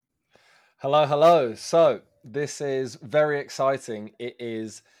Hello, hello. So, this is very exciting. It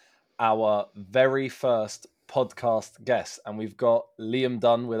is our very first podcast guest, and we've got Liam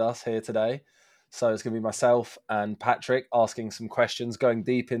Dunne with us here today. So, it's going to be myself and Patrick asking some questions, going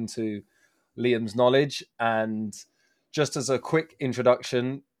deep into Liam's knowledge. And just as a quick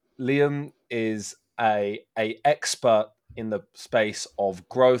introduction, Liam is a expert in the space of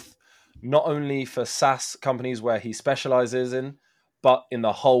growth, not only for SaaS companies where he specializes in, but in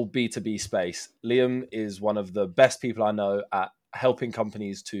the whole B2B space. Liam is one of the best people I know at helping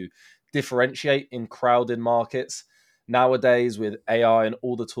companies to differentiate in crowded markets. Nowadays, with AI and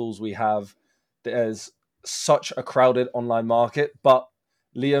all the tools we have, there's such a crowded online market, but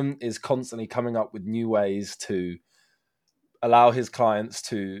Liam is constantly coming up with new ways to allow his clients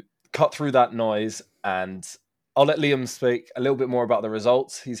to cut through that noise. And I'll let Liam speak a little bit more about the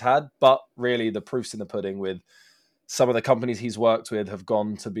results he's had, but really the proof's in the pudding. With some of the companies he's worked with have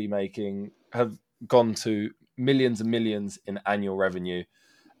gone to millions and millions in annual revenue,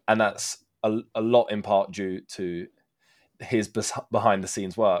 and that's a lot in part due to his behind the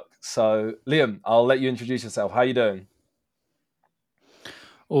scenes work. So Liam, I'll let you introduce yourself. How are you doing?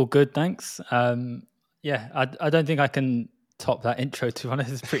 All good, thanks. I don't think I can top that intro, to be honest.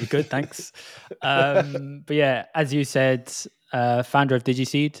 It's pretty good, thanks. But yeah, as you said, founder of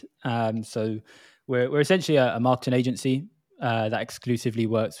DigiSeed. So we're essentially a marketing agency that exclusively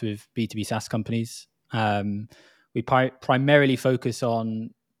works with B2B SaaS companies. We primarily focus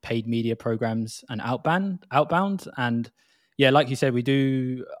on paid media programs and outbound. And yeah, like you said,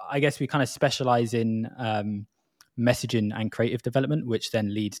 I guess we kind of specialize in messaging and creative development, which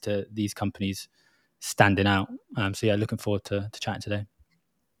then leads to these companies standing out. So yeah, looking forward to chatting today.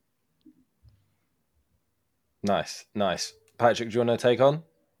 Nice. Patrick, do you want to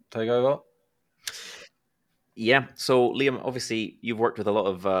take over? Yeah. So Liam, obviously you've worked with a lot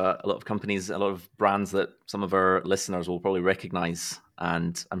of companies, a lot of brands that some of our listeners will probably recognize,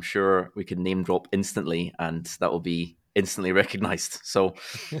 and I'm sure we can name drop instantly, and that will be instantly recognized. So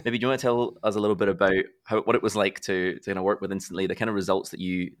maybe do you want to tell us a little bit about what it was like to kind of work with Instantly, the kind of results that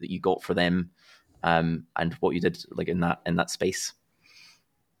you got for them, and what you did like in that space.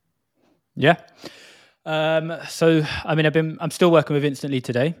 Yeah. So I mean, I'm still working with Instantly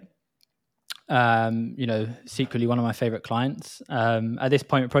today. Secretly one of my favorite clients. At this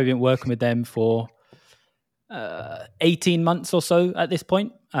point, I've probably been working with them for 18 months or so at this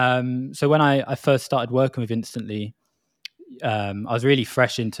point. So when I first started working with Instantly, I was really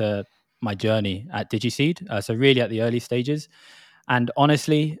fresh into my journey at DigiSeed. So really at the early stages. And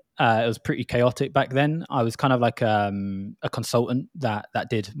honestly, it was pretty chaotic back then. I was kind of like a consultant that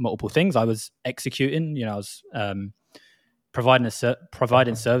did multiple things. I was executing, I was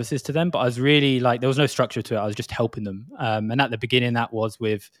providing services to them, but I was really like, there was no structure to it. I was just helping them. And at the beginning, that was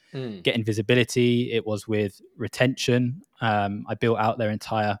with getting visibility. It was with retention. I built out their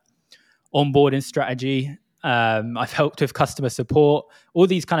entire onboarding strategy. I've helped with customer support, all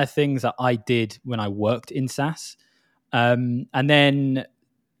these kind of things that I did when I worked in SaaS. And then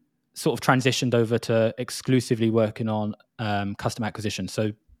sort of transitioned over to exclusively working on customer acquisition.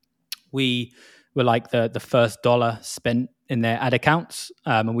 So we were like the first dollar spent in their ad accounts,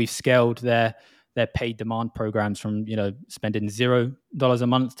 and we've scaled their paid demand programs from spending $0 a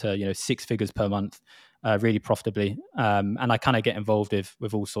month to six figures per month, really profitably. And I kind of get involved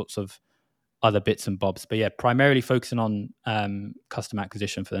with all sorts of other bits and bobs, but yeah, primarily focusing on customer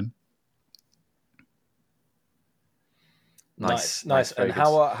acquisition for them. Nice. And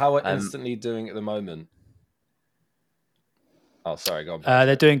how are Instantly doing at the moment? Oh, sorry, go on.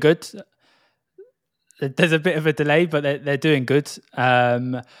 They're doing good. There's a bit of a delay, but they're doing good.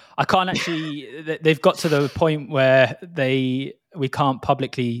 I can't actually. They've got to the point where we can't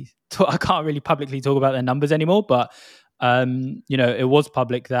publicly. I can't really publicly talk about their numbers anymore. But it was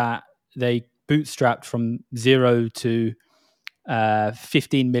public that they bootstrapped from zero to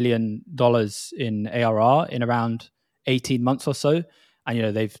 $15 million in ARR in around 18 months or so,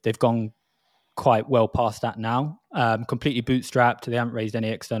 and they've gone quite well past that now. Completely bootstrapped. They haven't raised any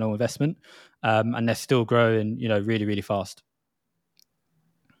external investment, and they're still growing, really, really fast.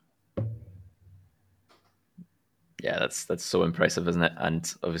 Yeah, that's so impressive, isn't it?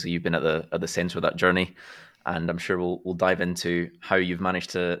 And obviously, you've been at the center of that journey, and I'm sure we'll dive into how you've managed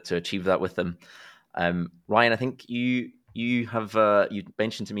to achieve that with them. Ryan, I think you have you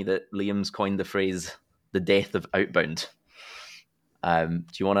mentioned to me that Liam's coined the phrase "the death of outbound." Do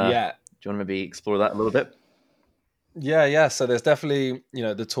you want to maybe explore that a little bit? Yeah. So there's definitely,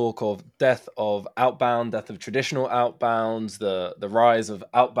 the talk of death of outbound, death of traditional outbounds, the rise of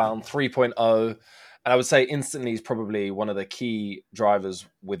outbound 3.0. And I would say Instantly is probably one of the key drivers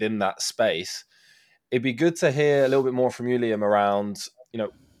within that space. It'd be good to hear a little bit more from you, Liam, around,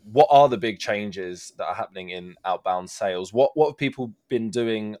 what are the big changes that are happening in outbound sales? What have people been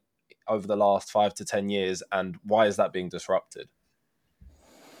doing over the last 5 to 10 years, and why is that being disrupted?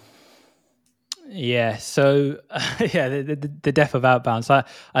 Yeah. So the death of outbound. So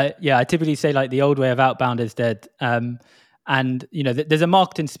I typically say like the old way of outbound is dead. And there's a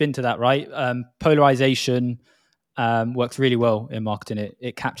marketing spin to that, right? Polarization works really well in marketing.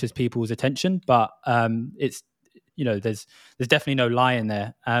 It captures people's attention, but it's there's definitely no lie in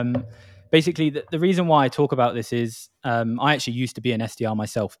there. Basically, the reason why I talk about this is I actually used to be an SDR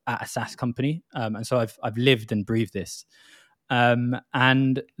myself at a SaaS company, and so I've lived and breathed this.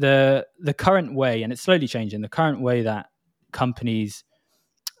 And the current way, and it's slowly changing, the current way that companies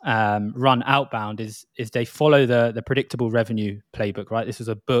run outbound is they follow the predictable revenue playbook, right? This was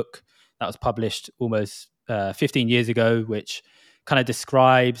a book that was published almost 15 years ago, which kind of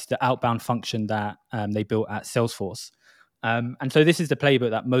describes the outbound function that they built at Salesforce. And so this is the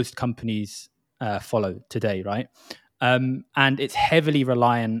playbook that most companies follow today, right? And it's heavily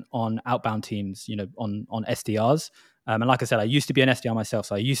reliant on outbound teams, on SDRs. And like I said, I used to be an SDR myself,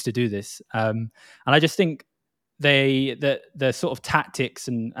 so I used to do this. And I just think the sort of tactics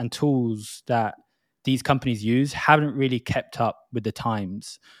and tools that these companies use haven't really kept up with the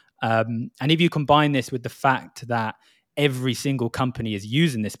times. And if you combine this with the fact that every single company is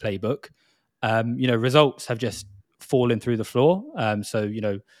using this playbook, results have just fallen through the floor. So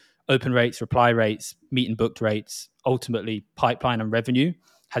open rates, reply rates, meet and booked rates, ultimately pipeline and revenue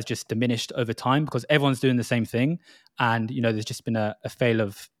has just diminished over time because everyone's doing the same thing. And, there's just been a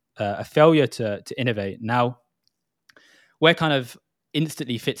failure to innovate. Now, where kind of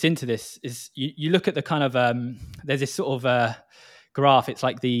Instantly fits into this is you look at the kind of, there's this sort of graph. It's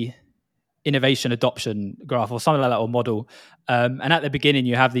like the innovation adoption graph or something like that, or model. And at the beginning,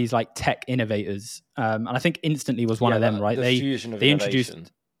 you have these like tech innovators. And I think Instantly was one of them, right? The fusion of they innovation.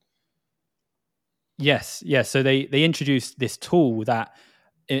 introduced. Yes. So they introduced this tool that,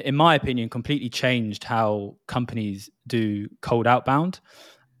 in my opinion, completely changed how companies do cold outbound.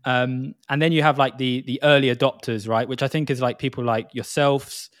 And then you have like the early adopters, right? Which I think is like people like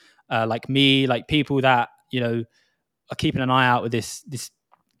yourselves, like me, like people that are keeping an eye out with this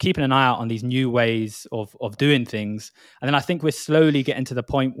keeping an eye out on these new ways of doing things. And then I think we're slowly getting to the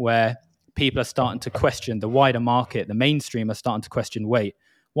point where people are starting to question the wider market, the mainstream are starting to question, wait,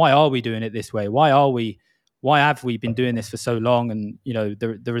 why are we doing it this way? Why have we been doing this for so long? And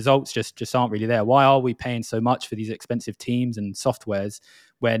the results just aren't really there. Why are we paying so much for these expensive teams and softwares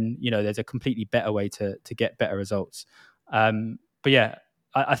when there's a completely better way to get better results? But yeah,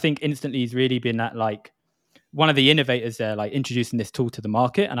 I think Instantly has really been that like one of the innovators there, like introducing this tool to the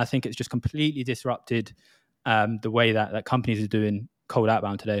market, and I think it's just completely disrupted the way that companies are doing cold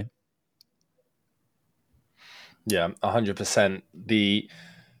outbound today. Yeah, 100%.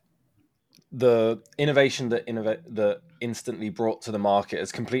 The innovation that Instantly brought to the market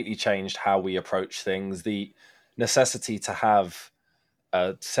has completely changed how we approach things. The necessity to have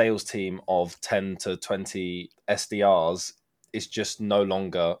a sales team of 10 to 20 SDRs is just no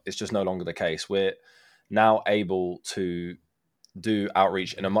longer the case. We're now able to do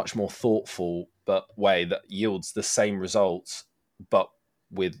outreach in a much more thoughtful way that yields the same results, but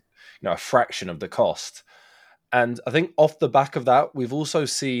with a fraction of the cost. And I think off the back of that, we've also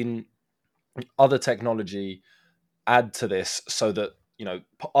seen other technology add to this so that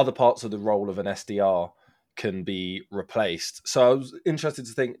other parts of the role of an SDR can be replaced. So I was interested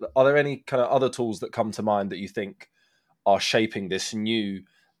to think, are there any kind of other tools that come to mind that you think are shaping this new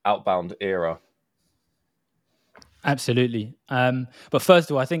outbound era? Absolutely. But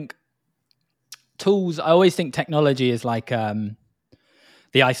first of all, I think tools, I always think technology is like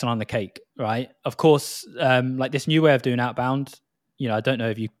the icing on the cake, right? Of course, like this new way of doing outbound, I don't know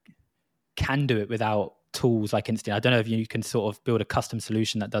if you can do it without tools like Instant. I don't know if you can sort of build a custom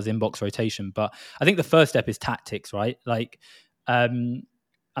solution that does inbox rotation, but I think the first step is tactics, right? Like, and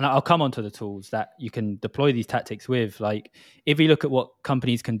I'll come on to the tools that you can deploy these tactics with. Like, if you look at what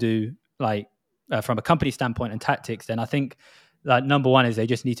companies can do, like from a company standpoint and tactics, then I think like number one is they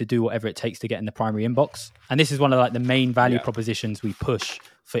just need to do whatever it takes to get in the primary inbox. And this is one of like the main value propositions we push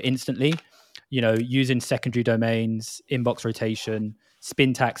for Instantly, using secondary domains, inbox rotation,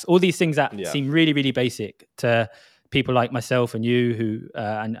 spin tax, all these things that seem really, really basic to people like myself and you who,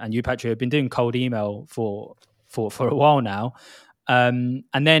 and you, Patrick, have been doing cold email for a while now. And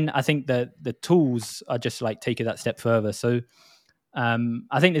then I think that the tools are just like taking that step further. So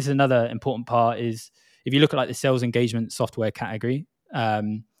I think this is another important part is if you look at like the sales engagement software category,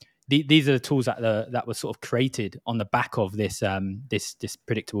 these are the tools that were sort of created on the back of this this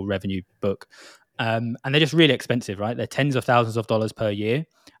predictable revenue book. And they're just really expensive, right? They're tens of thousands of dollars per year.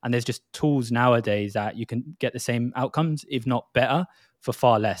 And there's just tools nowadays that you can get the same outcomes, if not better, for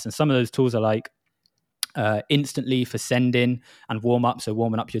far less. And some of those tools are like Instantly for sending and warm up. So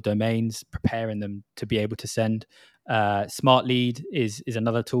warming up your domains, preparing them to be able to send. Smart Lead is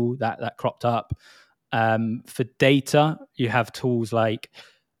another tool that cropped up. For data, you have tools like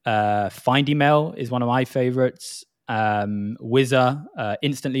Find Email is one of my favorites. Wizzer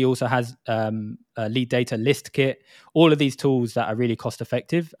Instantly also has lead data list kit. All of these tools that are really cost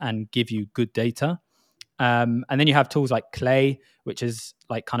effective and give you good data. And then you have tools like Clay, which has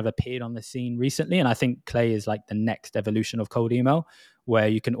like kind of appeared on the scene recently. And I think Clay is like the next evolution of cold email, where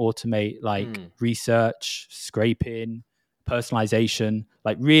you can automate like research, scraping, personalization,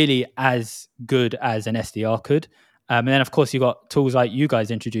 like really as good as an SDR could. And then of course you got tools like you guys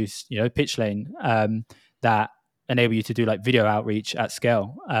introduced, Pitch Lane, that enable you to do like video outreach at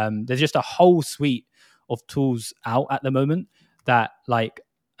scale. There's just a whole suite of tools out at the moment that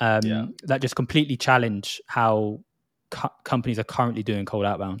that just completely challenge how companies are currently doing cold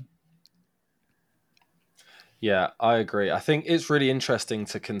outbound. Yeah, I agree. I think it's really interesting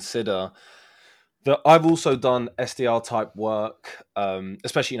to consider that I've also done SDR type work,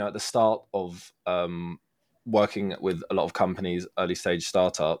 especially at the start of working with a lot of companies, early stage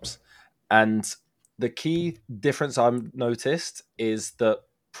startups. And the key difference I've noticed is that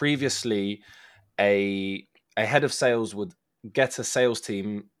previously a head of sales would get a sales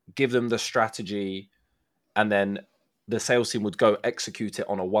team, give them the strategy, and then the sales team would go execute it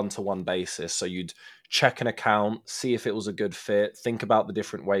on a one-to-one basis. So you'd check an account, see if it was a good fit, think about the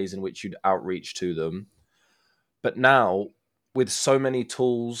different ways in which you'd outreach to them. But now, with so many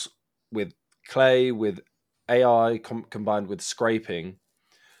tools, with Clay, with AI combined with scraping,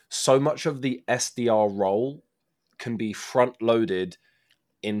 so much of the SDR role can be front-loaded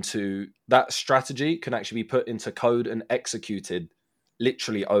into that strategy, can actually be put into code and executed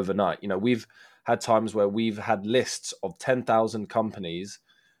literally overnight. We've had times where we've had lists of 10,000 companies.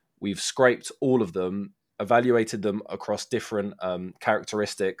 We've scraped all of them, evaluated them across different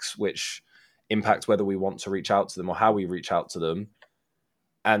characteristics, which impact whether we want to reach out to them or how we reach out to them.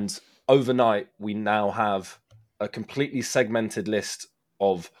 And overnight, we now have a completely segmented list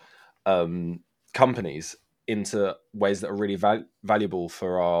of companies into ways that are really valuable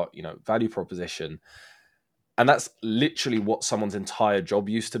for our value proposition. And that's literally what someone's entire job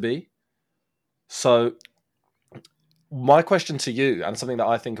used to be. So my question to you, and something that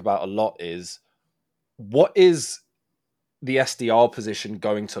I think about a lot, is what is the SDR position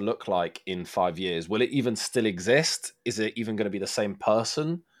going to look like in 5 years? Will it even still exist? Is it even going to be the same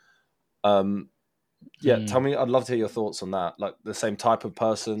person? Tell me, I'd love to hear your thoughts on that. Like the same type of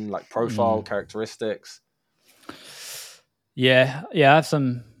person, like profile, characteristics. Yeah, I have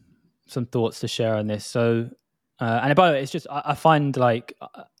some thoughts to share on this. So, and by the way, it's just I find like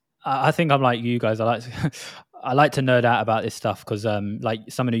I think I'm like you guys. I like to nerd out about this stuff because, like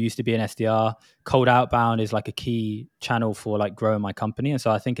someone who used to be an SDR, cold outbound is like a key channel for like growing my company, and so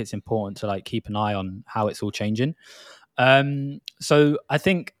I think it's important to like keep an eye on how it's all changing. So I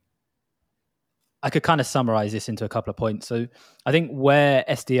think I could kind of summarize this into a couple of points. So I think where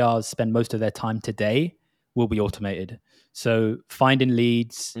SDRs spend most of their time today will be automated. So finding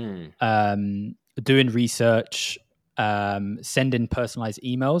leads, doing research, sending personalized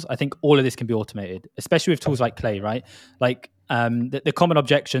emails. I think all of this can be automated, especially with tools like Clay, right? Like the common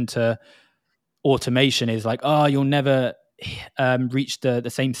objection to automation is like, oh, you'll never reach the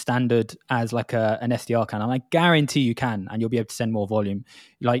same standard as like an SDR can. And I guarantee you can, and you'll be able to send more volume.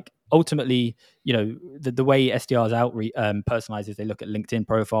 Like ultimately, the way SDRs personalize is they look at LinkedIn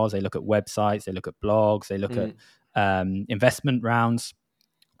profiles, they look at websites, they look at blogs, they look at investment rounds.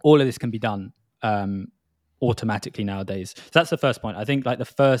 All of this can be done automatically nowadays. So that's the first point. I think like the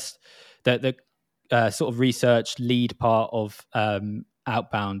sort of research lead part of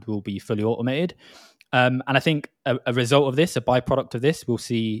Outbound will be fully automated. And I think a result of this, a byproduct of this, we'll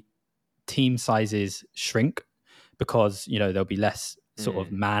see team sizes shrink because, there'll be less sort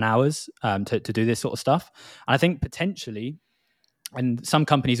of man hours to do this sort of stuff. And I think potentially, and some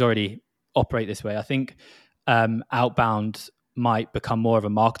companies already operate this way, I think Outbound might become more of a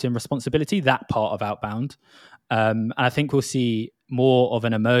marketing responsibility, that part of Outbound. And I think we'll see more of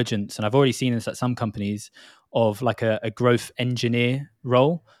an emergence, and I've already seen this at some companies, of like a growth engineer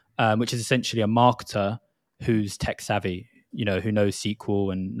role, which is essentially a marketer who's tech savvy, who knows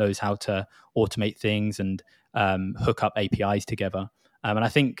SQL and knows how to automate things and hook up APIs together. And I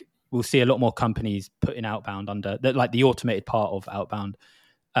think we'll see a lot more companies putting Outbound under the automated part of Outbound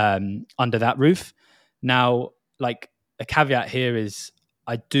under that roof. Now, like a caveat here is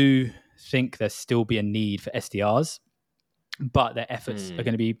I do think there's still be a need for SDRs, but their efforts are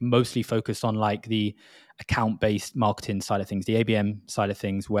going to be mostly focused on like the account-based marketing side of things, the ABM side of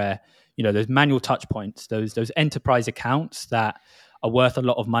things, where, you know, those manual touch points, those enterprise accounts that are worth a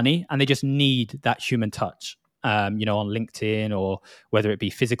lot of money, and they just need that human touch, you know, on LinkedIn or whether it be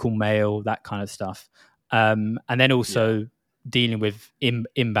physical mail, that kind of stuff. And then also dealing with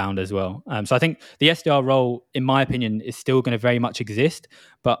inbound as well. So I think the SDR role, in my opinion, is still going to very much exist,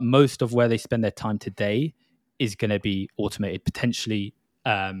 but most of where they spend their time today is going to be automated, potentially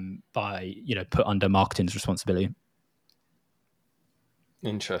by, you know, put under marketing's responsibility.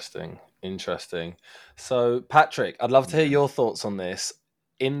 Interesting. So, Patrick, I'd love to hear your thoughts on this.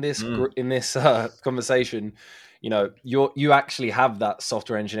 In this conversation, you know, you actually have that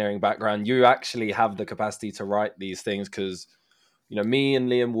software engineering background. You actually have the capacity to write these things because, you know, me and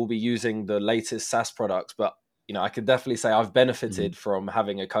Liam will be using the latest SaaS products, but, you know, I could definitely say I've benefited from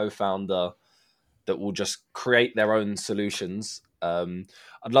having a co-founder that will just create their own solutions.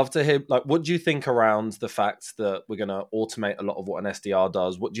 I'd love to hear, like, what do you think around the fact that we're going to automate a lot of what an SDR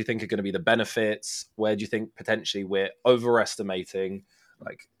does? What do you think are going to be the benefits? Where do you think potentially we're overestimating?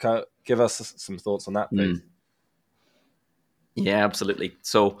 Like, give us some thoughts on that, please. Yeah, absolutely.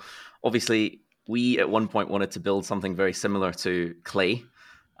 So obviously we at one point wanted to build something very similar to Clay,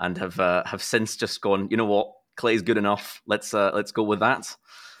 and have since just gone, you know what, Clay's good enough. Let's go with that.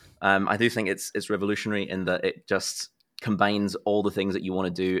 I do think it's revolutionary in that it just combines all the things that you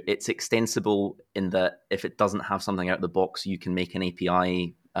want to do. It's extensible in that if it doesn't have something out of the box, you can make an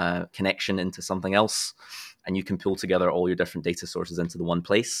API connection into something else, and you can pull together all your different data sources into the one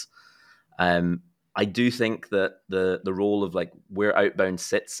place. I do think that the role of like where Outbound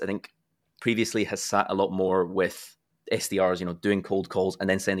sits, I think previously has sat a lot more with SDRs, you know, doing cold calls and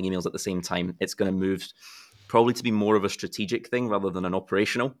then sending emails at the same time. It's going to move probably to be more of a strategic thing rather than an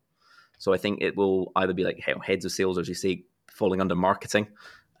operational. So I think it will either be like heads of sales, or as you say, falling under marketing.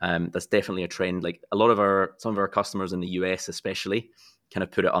 That's definitely a trend. Like some of our customers in the US especially kind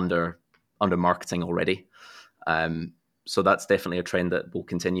of put it under marketing already. So that's definitely a trend that will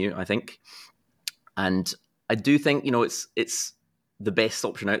continue, I think. And I do think, you know, it's the best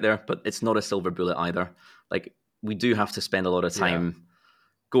option out there, but it's not a silver bullet either. Like, we do have to spend a lot of time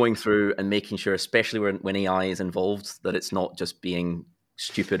going through and making sure, especially when AI is involved, that it's not just being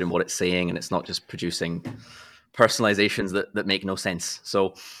stupid in what it's saying, and it's not just producing personalizations that make no sense.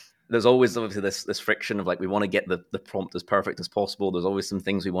 So there's always obviously this friction of like, we want to get the prompt as perfect as possible. There's always some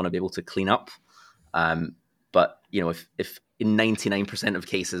things we want to be able to clean up. But, you know, if in 99% of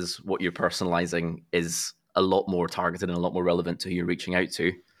cases what you're personalizing is a lot more targeted and a lot more relevant to who you're reaching out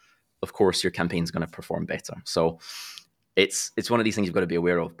to, of course your campaign's going to perform better. So it's one of these things you've got to be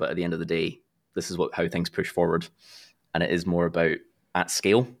aware of. But at the end of the day, this is how things push forward, and it is more about, at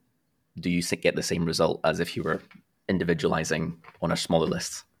scale, do you get the same result as if you were individualizing on a smaller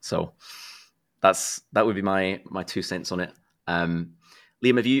list? So that would be my 2 cents on it.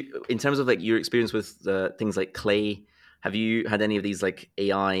 Liam, have you, in terms of like your experience with things like Clay, have you had any of these like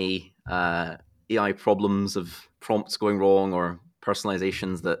AI problems of prompts going wrong or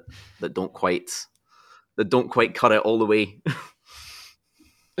personalizations that don't quite cut it all the way?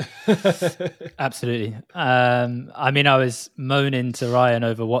 Absolutely. I mean, I was moaning to Ryan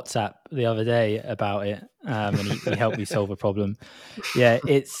over WhatsApp the other day about it, and he helped me solve a problem. Yeah,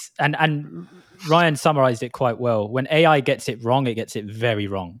 it's and Ryan summarized it quite well. When AI gets it wrong, it gets it very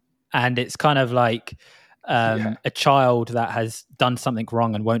wrong, and it's kind of like a child that has done something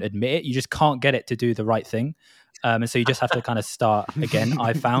wrong and won't admit it. You just can't get it to do the right thing, and so you just have to kind of start again.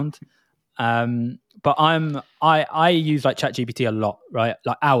 I found. But I use like ChatGPT a lot, right?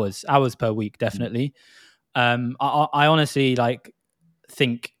 Like hours per week, definitely. I honestly like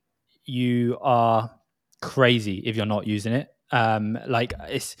think you are crazy if you're not using it. Like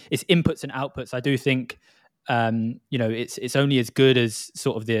it's inputs and outputs. I do think, you know, it's only as good as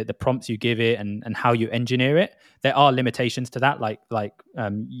sort of the prompts you give it and how you engineer it. There are limitations to that, like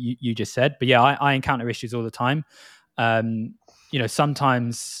you just said. But yeah, I encounter issues all the time. You know,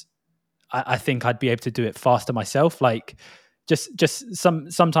 sometimes I think I'd be able to do it faster myself. Like just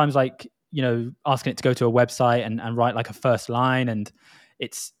sometimes like, you know, asking it to go to a website and write like a first line, and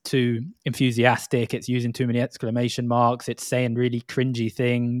it's too enthusiastic. It's using too many exclamation marks. It's saying really cringy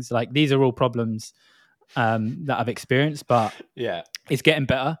things. Like, these are all problems that I've experienced, but yeah, it's getting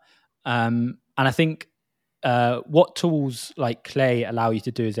better. And I think what tools like Clay allow you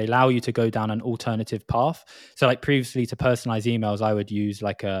to do is they allow you to go down an alternative path. So like previously, to personalize emails, I would use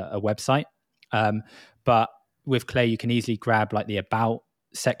like a website. But with Clay, you can easily grab like the about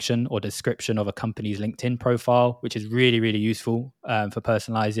section or description of a company's LinkedIn profile, which is really, really useful for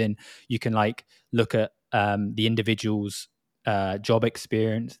personalizing. You can like look at the individual's job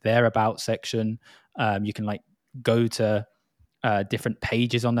experience, their about section. You can like go to different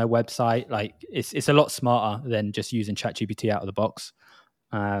pages on their website. Like it's a lot smarter than just using ChatGPT out of the box.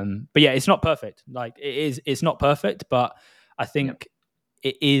 But yeah, it's not perfect. Like it's not perfect, but I think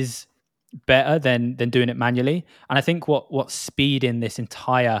it is better than doing it manually. And I think what's speeding this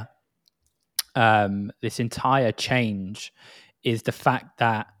entire change is the fact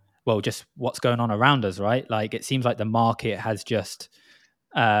that, well, just what's going on around us, right? Like it seems like the market has just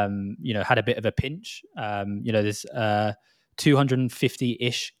had a bit of a pinch. There's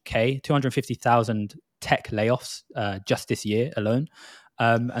 250,000 tech layoffs just this year alone.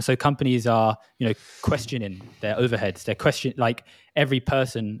 And so companies are, questioning their overheads. They're like every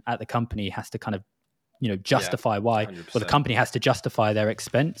person at the company has to kind of, justify why, 100%. or the company has to justify their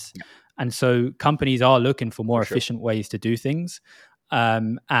expense. Yeah. And so companies are looking for more efficient ways to do things.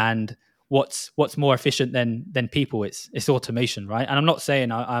 And what's more efficient than people? It's automation, right? And I'm not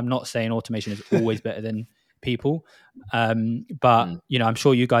saying automation is always better than people, but I'm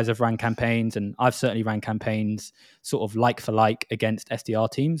sure you guys have ran campaigns, and I've certainly ran campaigns sort of like for like against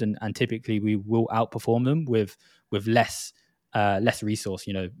SDR teams, and typically we will outperform them with less resource,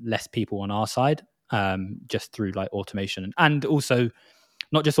 less people on our side, just through like automation, and also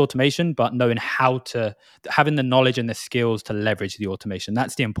not just automation, but knowing having the knowledge and the skills to leverage the automation.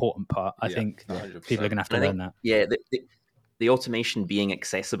 That's the important part. I think 100%. People are going to have to learn that. Yeah, the automation being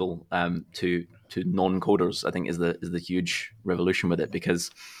accessible to non-coders, I think, is the huge revolution with it.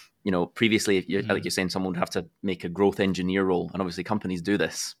 Because previously, if you like you're saying, someone would have to make a growth engineer role, and obviously companies do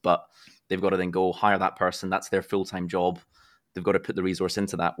this, but they've got to then go hire that person. That's their full-time job. They've got to put the resource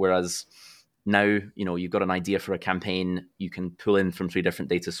into that. Whereas now, you've got an idea for a campaign, you can pull in from 3 different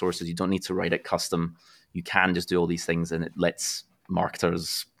data sources. You don't need to write it custom. You can just do all these things, and it lets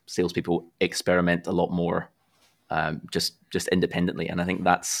marketers, salespeople experiment a lot more, just independently. And I think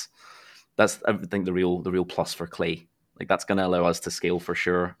that's I think the real plus for Clay. Like that's going to allow us to scale for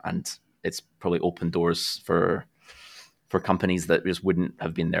sure, and it's probably opened doors for companies that just wouldn't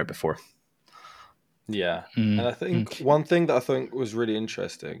have been there before. Yeah, and I think one thing that I think was really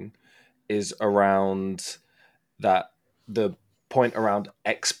interesting is around that, the point around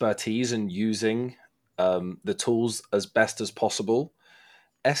expertise and using the tools as best as possible.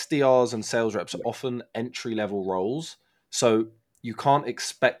 SDRs and sales reps are often entry-level roles, so you can't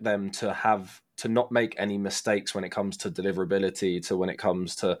expect them to not make any mistakes when it comes to deliverability, to when it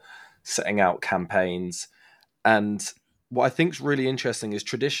comes to setting out campaigns. And what I think is really interesting is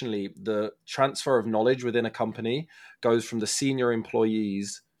traditionally the transfer of knowledge within a company goes from the senior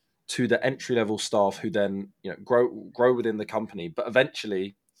employees to the entry-level staff, who then grow within the company. But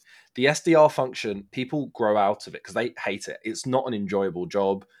eventually, the SDR function, people grow out of it because they hate it. It's not an enjoyable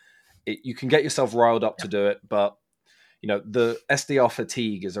job. You can get yourself riled up to do it, but the SDR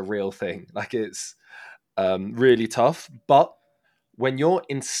fatigue is a real thing. Like it's really tough. But when you're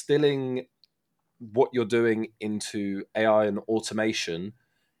instilling what you're doing into AI and automation,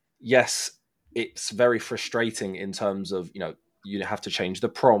 yes, it's very frustrating in terms of, you have to change the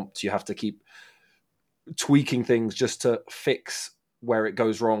prompt. You have to keep tweaking things just to fix where it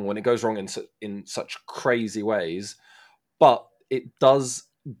goes wrong, when it goes wrong in such crazy ways. But it does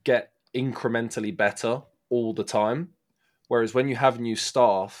get incrementally better all the time. Whereas when you have new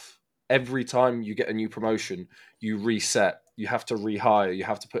staff, every time you get a new promotion, you reset, you have to rehire, you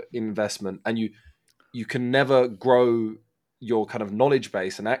have to put investment, and you can never grow your kind of knowledge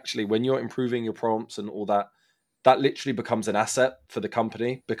base. And actually, when you're improving your prompts and all that, that literally becomes an asset for the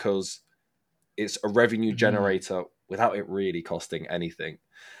company, because it's a revenue generator without it really costing anything.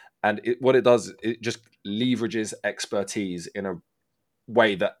 And what it does, it just leverages expertise in a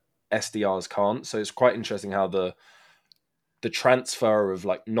way that SDRs can't. So it's quite interesting how the transfer of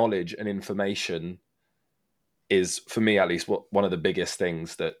like knowledge and information is, for me at least, one of the biggest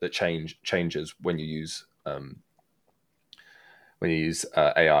things that changes when you use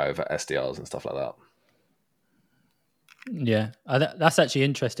AI over SDRs and stuff like that. Yeah, that's actually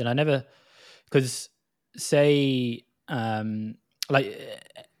interesting. I never, because say like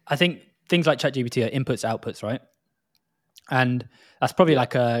I think things like ChatGPT are inputs, outputs, right? And that's probably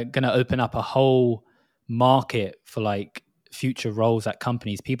like going to open up a whole market for like future roles at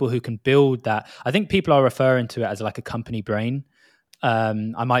companies, people who can build that. I think people are referring to it as like a company brain.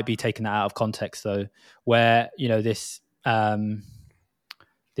 I might be taking that out of context though, where this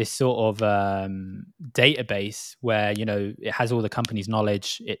sort of database where it has all the company's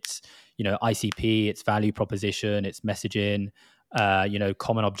knowledge, it's ICP, its value proposition, its messaging,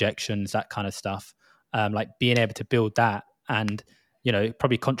 common objections, that kind of stuff. Like being able to build that, and it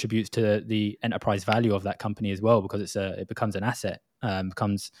probably contributes to the enterprise value of that company as well, because it becomes an asset,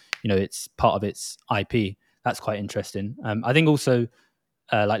 becomes it's part of its IP. That's quite interesting. I think also,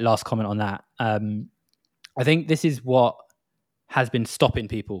 like last comment on that, I think this is what has been stopping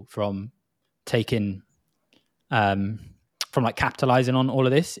people from taking from like capitalizing on all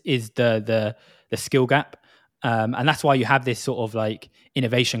of this, is the skill gap. And that's why you have this sort of like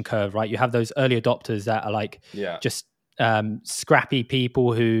innovation curve, right? You have those early adopters that are like just scrappy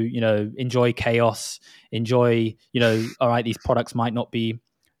people who enjoy chaos, enjoy all right, these products might not be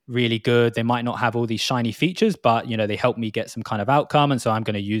really good, they might not have all these shiny features, but they help me get some kind of outcome, and so I'm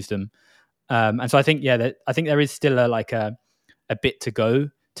going to use them. And so I think I think there is still a bit to go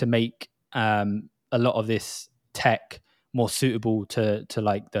to make a lot of this tech more suitable to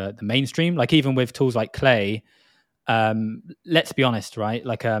like the mainstream. Like even with tools like Clay, let's be honest, right?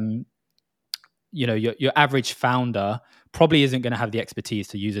 Like your average founder probably isn't going to have the expertise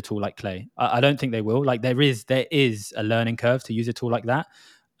to use a tool like Clay. I don't think they will. Like there is a learning curve to use a tool like that.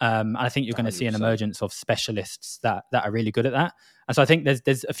 I think you're going to see an emergence of specialists that are really good at that. And so I think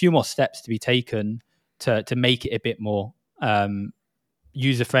there's a few more steps to be taken to make it a bit more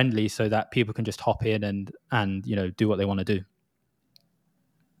user friendly, so that people can just hop in and do what they want to do.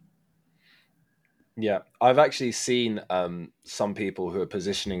 Yeah, I've actually seen some people who are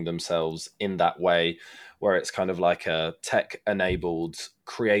positioning themselves in that way, where it's kind of like a tech-enabled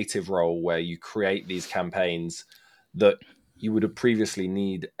creative role where you create these campaigns that you would have previously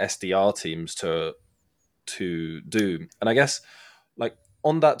need SDR teams to do. And I guess, like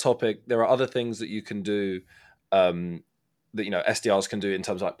on that topic, there are other things that you can do that SDRs can do in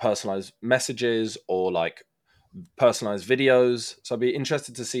terms of like personalized messages or like personalized videos. So I'd be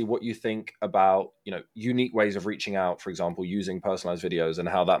interested to see what you think about unique ways of reaching out, for example, using personalized videos, and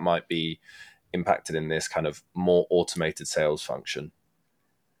how that might be impacted in this kind of more automated sales function.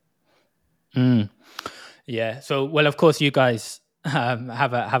 Yeah. So, well, of course, you guys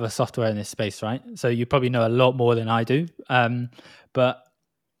have a software in this space, right? So you probably know a lot more than I do. But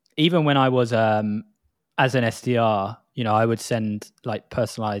even when I was as an SDR, I would send like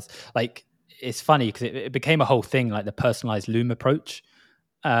personalized, like it's funny because it became a whole thing, like the personalized Loom approach.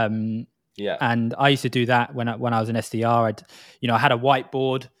 And I used to do that when I was an SDR. I had a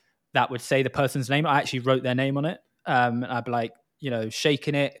whiteboard that would say the person's name. I actually wrote their name on it. And I'd be like,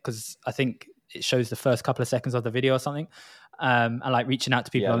 shaking it because I think it shows the first couple of seconds of the video or something. And like reaching out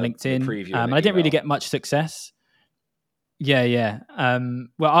to people on LinkedIn. And I didn't really get much success. Yeah.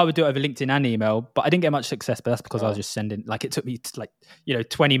 Well, I would do it over LinkedIn and email, but I didn't get much success. But that's because I was just sending. Like it took me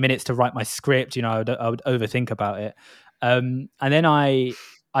 20 minutes to write my script. I would overthink about it. And then I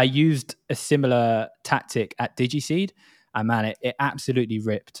used a similar tactic at DigiSeed, and man, it absolutely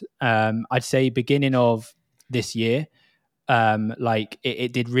ripped. I'd say beginning of this year, like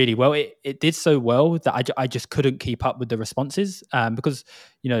it did really well. It did so well that I just couldn't keep up with the responses because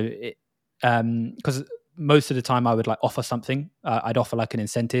because most of the time I would like offer something. I'd offer like an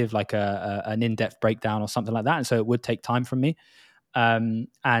incentive, like an in-depth breakdown or something like that, and so it would take time from me. And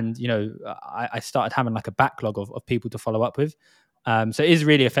I started having like a backlog of people to follow up with. So it is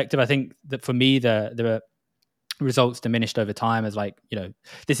really effective. I think that for me, the results diminished over time as like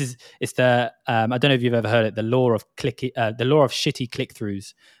it's the I don't know if you've ever heard it, the law of shitty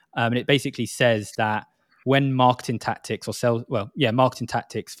click-throughs, and it basically says that when marketing tactics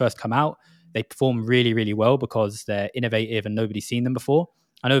first come out, they perform really, really well because they're innovative and nobody's seen them before.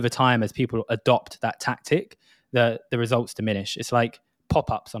 And over time, as people adopt that tactic, the results diminish. It's like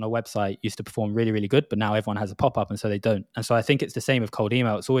pop-ups on a website used to perform really, really good, but now everyone has a pop-up and so they don't. And so I think it's the same with cold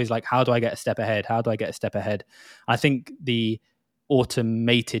email. It's always like, how do I get a step ahead? How do I get a step ahead? I think the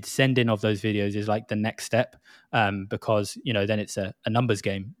automated sending of those videos is like the next step, because then it's a numbers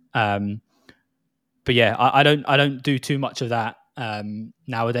game. But yeah, I don't do too much of that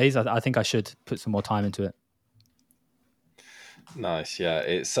nowadays. I think I should put some more time into it. Nice. Yeah,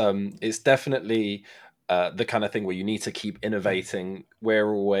 it's definitely the kind of thing where you need to keep innovating.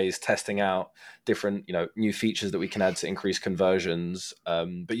 We're always testing out different new features that we can add to increase conversions.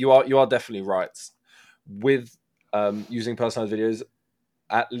 But you are definitely right with using personalized videos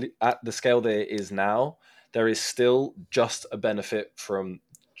at the scale there is now. There is still just a benefit from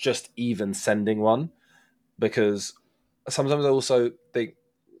just even sending one, because sometimes I also think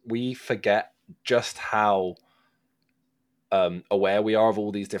we forget just how aware we are of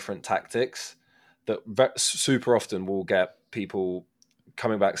all these different tactics, that super often we'll get people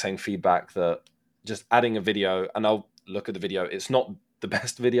coming back saying feedback that just adding a video, and I'll look at the video, it's not the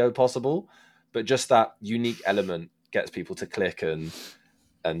best video possible, but just that unique element gets people to click, and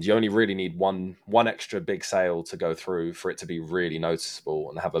you only really need one extra big sale to go through for it to be really noticeable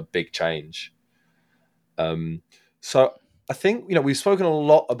and have a big change. So I think, we've spoken a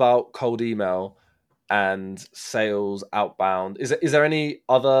lot about cold email and sales outbound. Is there any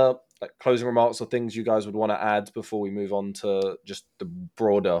other closing remarks or things you guys would want to add before we move on to just the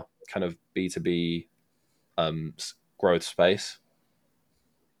broader kind of B2B growth space?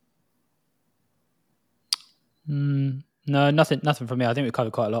 No, nothing from me. I think we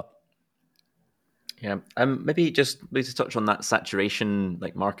covered quite a lot. Yeah. Maybe to touch on that saturation,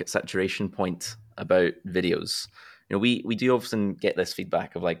 like market saturation point about videos. We do often get this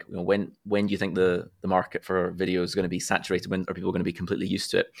feedback of like, when do you think the market for video is going to be saturated? When are people going to be completely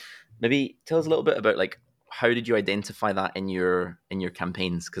used to it? Maybe tell us a little bit about like, how did you identify that in your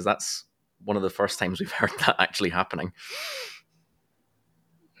campaigns? Because that's one of the first times we've heard that actually happening.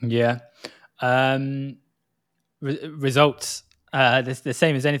 Yeah. Results, the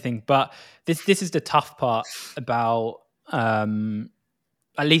same as anything, but this is the tough part about, at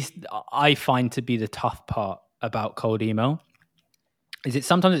least I find to be the tough part about cold email, is it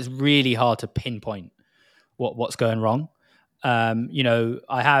sometimes it's really hard to pinpoint what's going wrong. I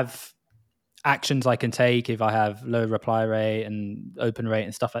have actions I can take if I have low reply rate and open rate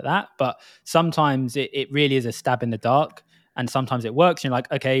and stuff like that, but sometimes it really is a stab in the dark, and sometimes it works. You're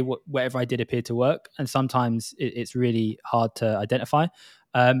like, okay, whatever I did appeared to work, and sometimes it's really hard to identify.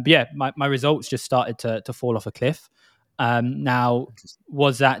 But yeah, my results just started to fall off a cliff. Now,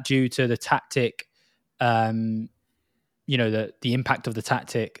 was that due to the tactic, the impact of the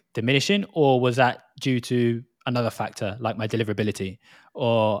tactic diminishing, or was that due to another factor like my deliverability,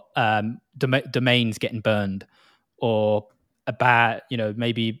 or domains getting burned, or a bad,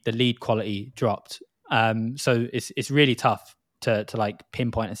 maybe the lead quality dropped? So it's really tough to like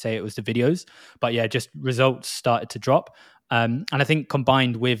pinpoint and say it was the videos, but yeah, just results started to drop. And I think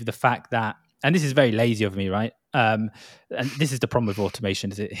combined with the fact that, and this is very lazy of me, right? And this is the problem with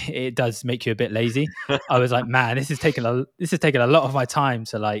automation, is it does make you a bit lazy. I was like, man, this has taken a lot of my time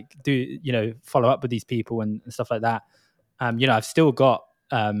to like do, follow up with these people and stuff like that. I've still got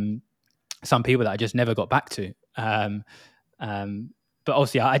some people that I just never got back to. But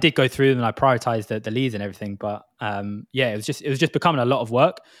obviously I did go through them and I prioritized the leads and everything. But it was just becoming a lot of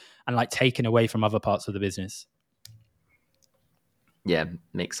work and like taken away from other parts of the business. Yeah,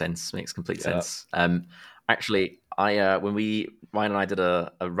 makes sense. Makes complete sense. Actually, Ryan and I did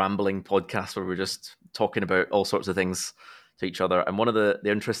a rambling podcast where we were just talking about all sorts of things to each other. And one of the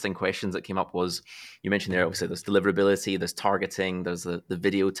interesting questions that came up was, you mentioned there, obviously there's deliverability, there's targeting, there's the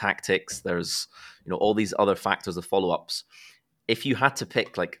video tactics, there's, all these other factors of follow-ups. If you had to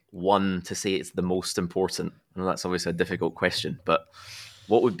pick like one to say it's the most important, I know that's obviously a difficult question, but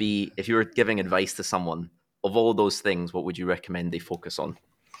what would be, if you were giving advice to someone, of all those things, what would you recommend they focus on?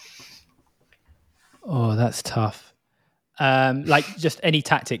 Oh, that's tough. Like just any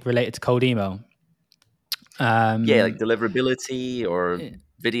tactic related to cold email. Like deliverability or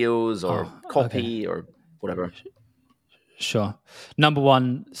videos or copy or whatever. Sure. Number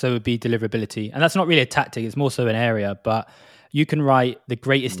one, so it would be deliverability. And that's not really a tactic, it's more so an area, but you can write the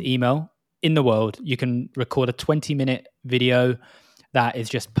greatest email in the world. You can record a 20-minute video that is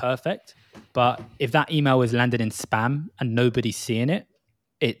just perfect. But if that email is landed in spam and nobody's seeing it,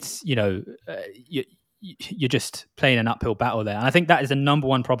 it's, you're just playing an uphill battle there. And I think that is the number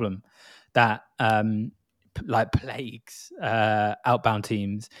one problem that plagues outbound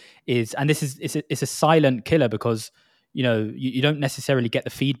teams is, and it's a silent killer, because you don't necessarily get the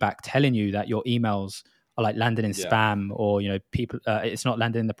feedback telling you that your emails are like landing in spam, or people it's not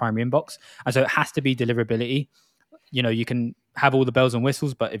landing in the primary inbox. And so it has to be deliverability. You can have all the bells and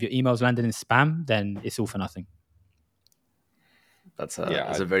whistles, but if your email's landed in spam, then it's all for nothing. That's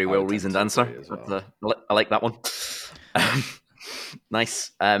a very well reasoned answer. Well. I like that one.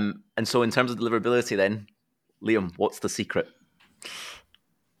 Nice. And so in terms of deliverability then, Liam, what's the secret?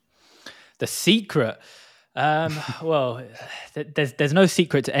 The secret? Well, there's no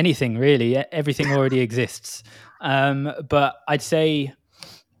secret to anything really. Everything already exists. But I'd say,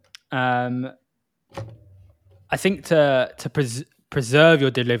 I think to preserve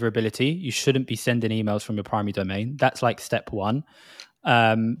your deliverability, you shouldn't be sending emails from your primary domain. That's like step one.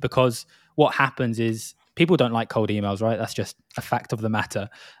 Because what happens is people don't like cold emails, right? That's just a fact of the matter.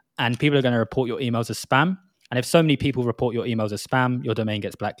 And people are going to report your emails as spam. And if so many people report your emails as spam, your domain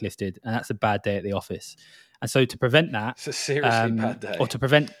gets blacklisted, and that's a bad day at the office. And so to prevent that, it's a seriously bad day, or to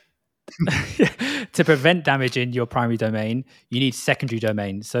prevent damage in your primary domain, you need secondary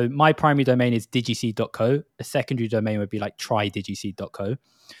domain. So my primary domain is digiseed.co. A secondary domain would be like trydigiseed.co.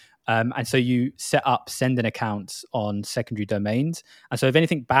 And so you set up sending accounts on secondary domains. And so if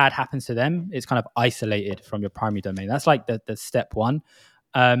anything bad happens to them, it's kind of isolated from your primary domain. That's like the step one.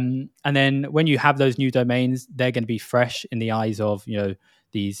 And then when you have those new domains, they're going to be fresh in the eyes of,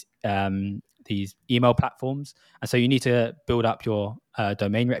 these email platforms. And so you need to build up your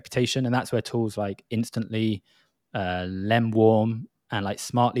domain reputation. And that's where tools like Instantly, Lemwarm, and like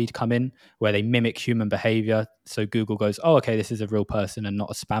Smart Lead come in, where they mimic human behavior. So Google goes, oh, okay, this is a real person and not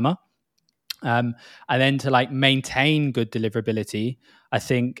a spammer. And then to like maintain good deliverability, I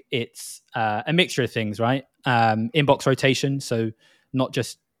think it's a mixture of things, right? Inbox rotation. So not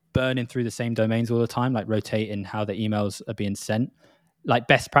just burning through the same domains all the time, like rotating how the emails are being sent. Like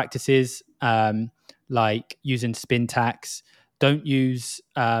best practices, like using spin tags. Don't use,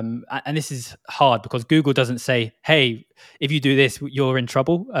 and this is hard because Google doesn't say, hey, if you do this, you're in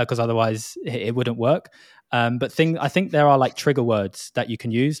trouble, because otherwise it wouldn't work. But I think there are like trigger words that you can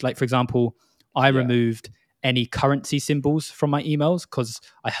use. Like, for example, I removed any currency symbols from my emails because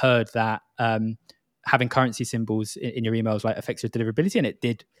I heard that having currency symbols in your emails like affects your deliverability, and it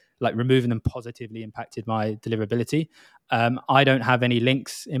did. Like removing them positively impacted my deliverability. I don't have any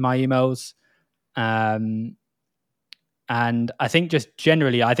links in my emails. And I think just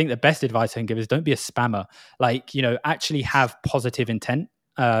generally, I think the best advice I can give is don't be a spammer. Like, actually have positive intent.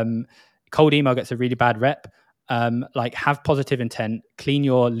 Cold email gets a really bad rep. Like have positive intent, clean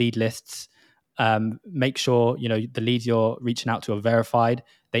your lead lists, make sure, the leads you're reaching out to are verified.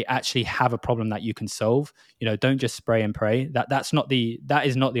 They actually have a problem that you can solve. Don't just spray and pray. That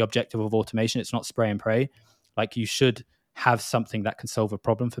is not the objective of automation. It's not spray and pray. Like you should have something that can solve a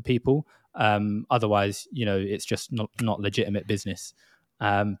problem for people. Otherwise, it's just not legitimate business.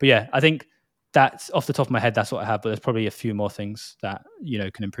 But yeah, I think that's off the top of my head. That's what I have. But there's probably a few more things that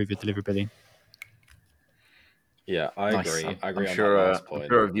can improve your deliverability. Yeah, I agree. Nice. I agree I'm on sure, that last point. I'm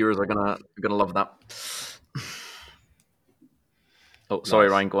sure our viewers are gonna love that. Oh, sorry,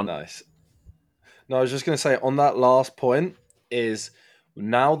 Nice, Ryan, go on. Nice. No, I was just going to say on that last point is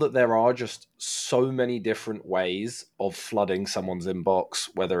now that there are just so many different ways of flooding someone's inbox,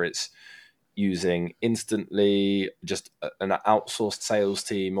 whether it's using Instantly, just an outsourced sales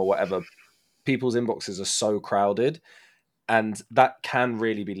team or whatever, people's inboxes are so crowded. And that can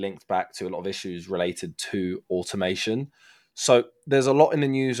really be linked back to a lot of issues related to automation. So there's a lot in the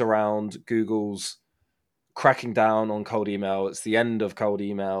news around Google's cracking down on cold email. It's the end of cold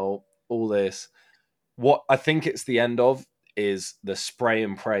email, all this. What I think it's the end of is the spray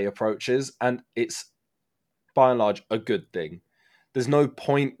and pray approaches. And it's by and large a good thing. There's no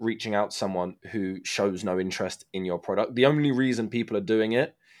point reaching out to someone who shows no interest in your product. The only reason people are doing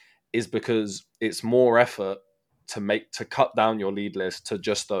it is because it's more effort to cut down your lead list to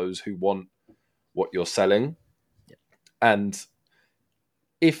just those who want what you're selling. Yeah. And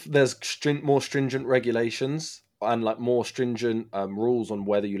if there's more stringent regulations and like more stringent rules on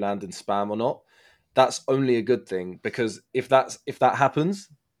whether you land in spam or not, that's only a good thing, because if that happens,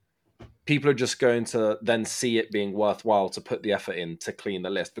 people are just going to then see it being worthwhile to put the effort in to clean the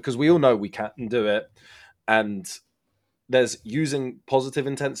list, because we all know we can do it. And there's using positive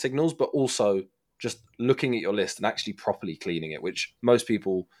intent signals, but also just looking at your list and actually properly cleaning it, which most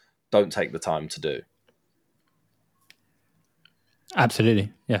people don't take the time to do.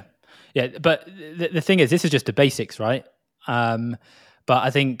 Absolutely. Yeah. But the thing is, this is just the basics, right? But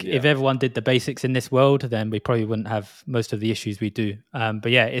I think if everyone did the basics in this world, then we probably wouldn't have most of the issues we do.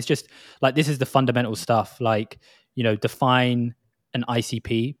 But yeah, it's just like, this is the fundamental stuff. Like, define an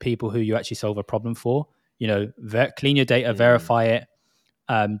ICP, people who you actually solve a problem for, clean your data, verify it.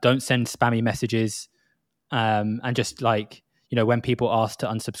 Don't send spammy messages. And just like, when people ask to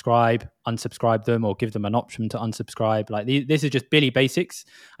unsubscribe them or give them an option to unsubscribe. Like this is just Billy basics.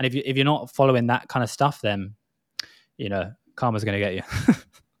 And if you're not following that kind of stuff, then, karma's going to get you.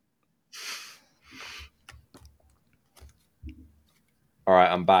 All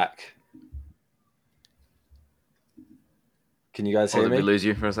right, I'm back. Can you guys hear me? Did we lose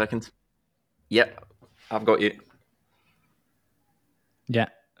you for a second? Yep, I've got you. Yeah.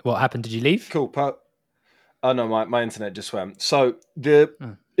 What happened? Did you leave? Cool. Oh no, my internet just went. So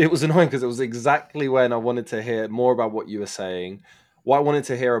it was annoying because it was exactly when I wanted to hear more about what you were saying. What I wanted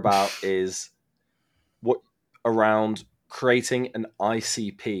to hear about is what around creating an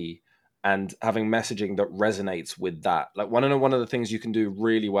ICP and having messaging that resonates with that. Like, one of the things you can do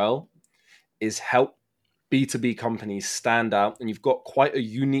really well is help B2B companies stand out. And you've got quite a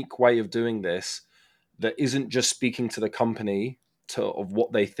unique way of doing this that isn't just speaking to the company of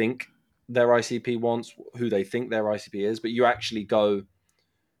what they think their ICP wants, who they think their ICP is, but you actually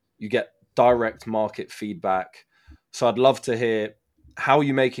you get direct market feedback. So I'd love to hear how are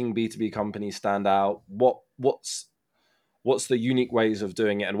you making B2B companies stand out? What's the unique ways of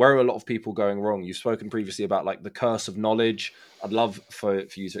doing it, and where are a lot of people going wrong? You've spoken previously about like the curse of knowledge. I'd love for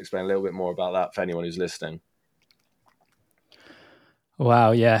you to explain a little bit more about that for anyone who's listening.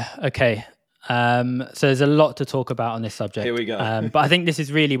 Wow. Yeah. Okay. So there's a lot to talk about on this subject. Here we go. But I think this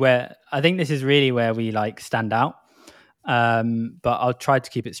is really where we like stand out. But I'll try to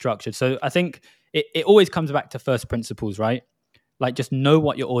keep it structured. So I think it always comes back to first principles, right? Like just know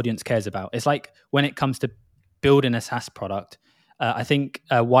what your audience cares about. It's like when it comes to building a SaaS product, I think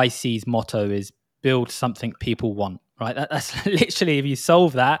YC's motto is build something people want, right? That's literally, if you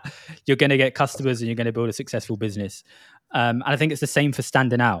solve that, you're going to get customers and you're going to build a successful business. And I think it's the same for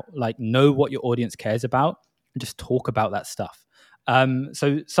standing out. Like know what your audience cares about and just talk about that stuff.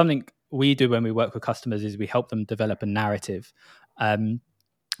 So something we do when we work with customers is we help them develop a narrative. And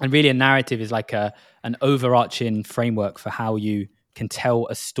really a narrative is like an overarching framework for how you can tell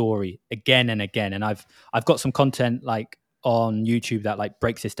a story again and again. And I've got some content like on YouTube that like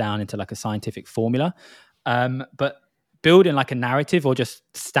breaks this down into like a scientific formula. But building like a narrative or just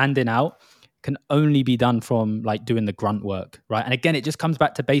standing out can only be done from like doing the grunt work, right? And again, it just comes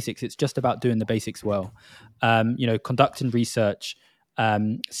back to basics. It's just about doing the basics well. Conducting research,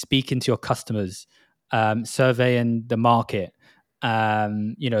 speaking to your customers, surveying the market,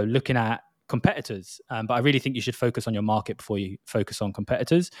 looking at competitors. But I really think you should focus on your market before you focus on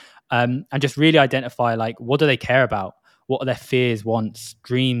competitors, and just really identify like what do they care about? What are their fears, wants,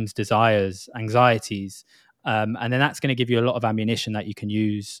 dreams, desires, anxieties? And then that's going to give you a lot of ammunition that you can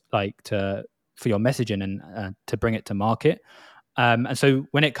use for your messaging and to bring it to market. And so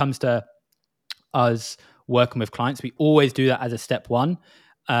when it comes to us working with clients, we always do that as a step one.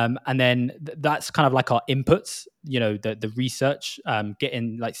 And then that's kind of like our inputs, the research,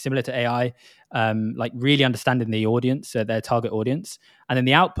 getting like similar to AI, like really understanding the audience, their target audience. And then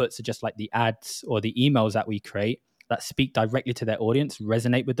the outputs are just like the ads or the emails that we create that speak directly to their audience,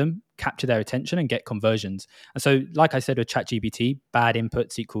 resonate with them, capture their attention and get conversions. And so, like I said, with ChatGPT, bad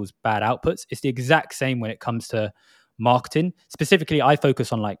inputs equals bad outputs. It's the exact same when it comes to marketing. Specifically, I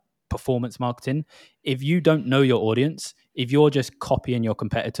focus on like performance marketing. If you don't know your audience, if you're just copying your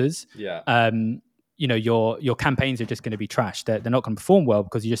competitors, your campaigns are just going to be trash. They're not going to perform well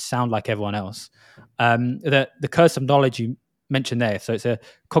because you just sound like everyone else. The curse of knowledge you mentioned there. So it's a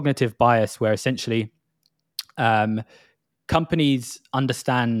cognitive bias where essentially companies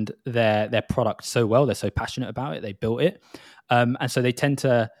understand their product so well, they're so passionate about it, they built it, and so they tend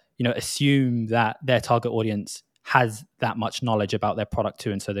to assume that their target audience has that much knowledge about their product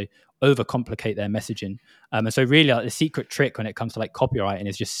too, and so they overcomplicate their messaging. And so really like, the secret trick when it comes to like copywriting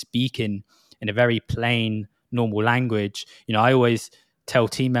is just speaking in a very plain, normal language. I always tell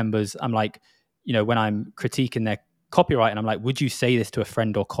team members, I'm like, when I'm critiquing their copywriting, I'm like, would you say this to a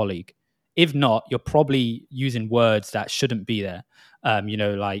friend or colleague? If not, you're probably using words that shouldn't be there.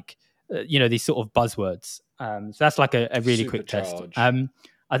 These sort of buzzwords. So that's like a really quick test. I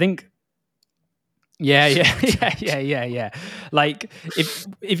think. Yeah. Like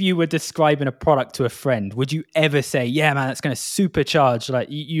if you were describing a product to a friend, would you ever say, "Yeah, man, that's going to supercharge"? Like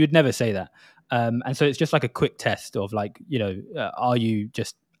you'd never say that. And so it's just like a quick test of like, are you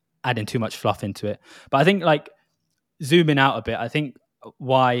just adding too much fluff into it? But I think like zooming out a bit, I think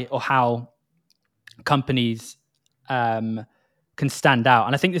why or how companies can stand out,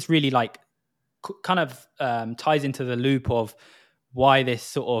 and I think this really like kind of ties into the loop of why this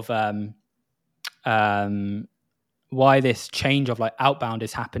sort of why this change of like outbound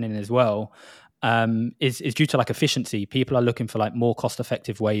is happening as well, is due to like efficiency. People are looking for like more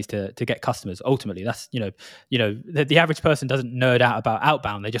cost-effective ways to get customers. Ultimately, that's the average person doesn't nerd out about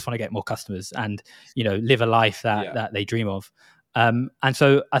outbound. They just want to get more customers and live a life that they dream of. And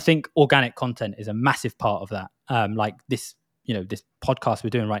so I think organic content is a massive part of that. Like this podcast we're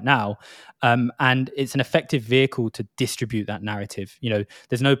doing right now, and it's an effective vehicle to distribute that narrative.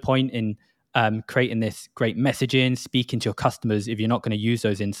 There's no point in creating this great messaging, speaking to your customers if you're not going to use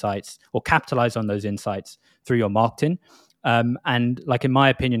those insights or capitalize on those insights through your marketing. And like in my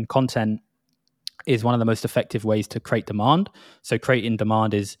opinion, content is one of the most effective ways to create demand. So creating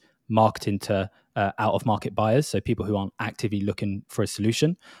demand is marketing to out of market buyers, so people who aren't actively looking for a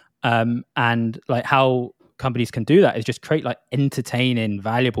solution. And like how companies can do that is just create like entertaining,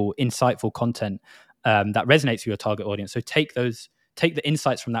 valuable, insightful content that resonates with your target audience. So take the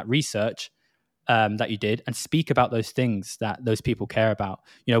insights from that research that you did and speak about those things that those people care about.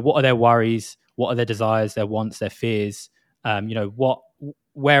 What are their worries? What are their desires, their wants, their fears?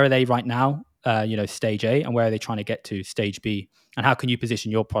 Where are they right now? Stage A, and where are they trying to get to, stage B? And how can you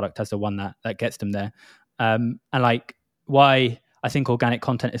position your product as the one that gets them there? And like why I think organic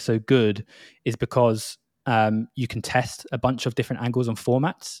content is so good is because you can test a bunch of different angles and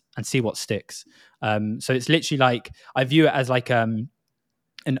formats and see what sticks. So it's literally like, I view it as like an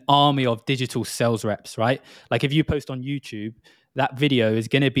army of digital sales reps, right? Like if you post on YouTube, that video is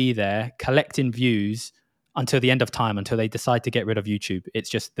going to be there collecting views until the end of time, until they decide to get rid of YouTube. It's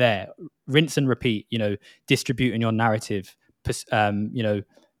just there, rinse and repeat, distributing your narrative,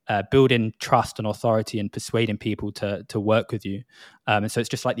 building trust and authority and persuading people to work with you. And so it's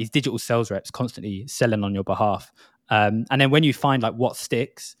just like these digital sales reps constantly selling on your behalf. And then when you find like what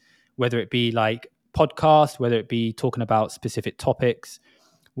sticks, whether it be like podcast, whether it be talking about specific topics,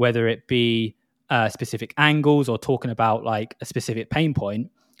 whether it be specific angles or talking about like a specific pain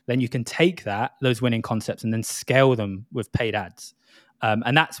point, then you can take those winning concepts and then scale them with paid ads.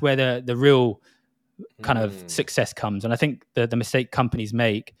 And that's where the real kind of success comes. And I think the mistake companies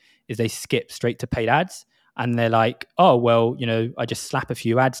make is they skip straight to paid ads, and they're like, oh, well, I just slap a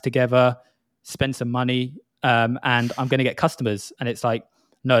few ads together, spend some money, and I'm going to get customers. And it's like,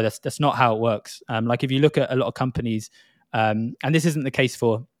 no, that's not how it works. Like if you look at a lot of companies, and this isn't the case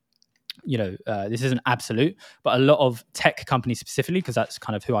for, this isn't absolute, but a lot of tech companies specifically, because that's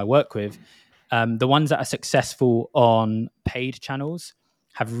kind of who I work with, the ones that are successful on paid channels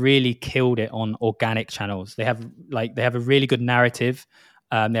have really killed it on organic channels. They have a really good narrative.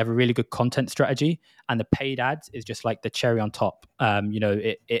 They have a really good content strategy, and the paid ads is just like the cherry on top.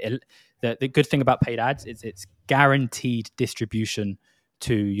 The good thing about paid ads is it's guaranteed distribution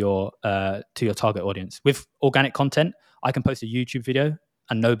to your target audience. With organic content, I can post a YouTube video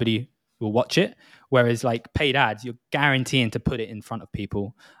and nobody will watch it, whereas like paid ads, you're guaranteeing to put it in front of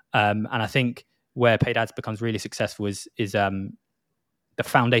people. And I think where paid ads becomes really successful is the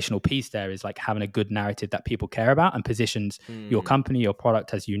foundational piece there is like having a good narrative that people care about and positions your company, your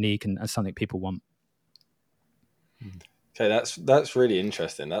product as unique and as something people want. Okay, that's really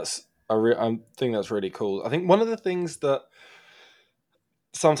interesting. I think that's really cool. I think one of the things that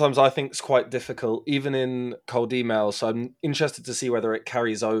sometimes I think is quite difficult, even in cold email, so I'm interested to see whether it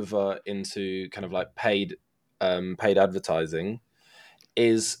carries over into kind of like paid advertising,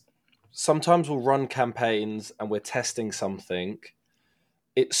 is sometimes we'll run campaigns and we're testing something.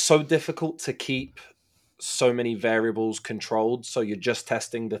 It's so difficult to keep so many variables controlled. So you're just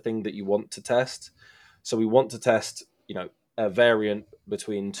testing the thing that you want to test. So we want to test, a variant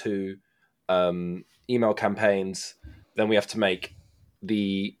between two email campaigns. Then we have to make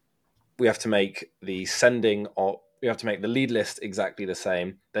the sending, or we have to make the lead list exactly the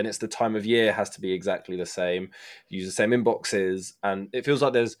same. Then it's the time of year has to be exactly the same. Use the same inboxes, and it feels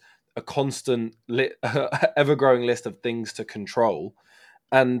like there's a constant ever-growing list of things to control.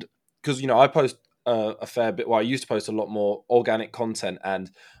 And because I post a fair bit. Well, I used to post a lot more organic content, and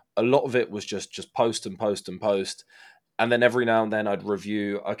a lot of it was just post and post and post. And then every now and then I'd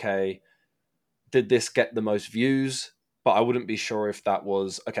review, okay, did this get the most views? But I wouldn't be sure if that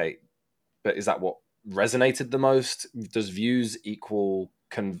was okay. But is that what resonated the most? Does views equal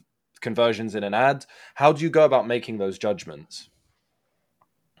conversions in an ad? How do you go about making those judgments?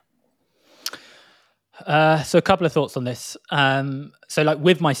 So a couple of thoughts on this. So like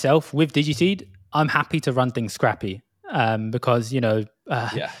with myself, with DigiSeed, I'm happy to run things scrappy because, I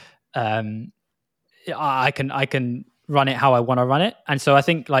can run it how I want to run it. And so I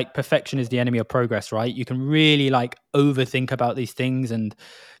think like perfection is the enemy of progress, right? You can really like overthink about these things and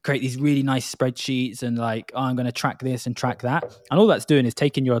create these really nice spreadsheets and like, I'm going to track this and track that. And all that's doing is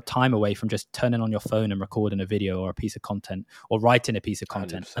taking your time away from just turning on your phone and recording a video or a piece of content or writing a piece of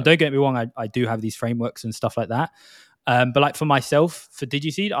content. 100%. And don't get me wrong, I do have these frameworks and stuff like that. But like for myself, for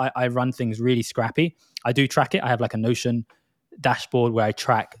DigiSeed, I run things really scrappy. I do track it. I have like a Notion dashboard where I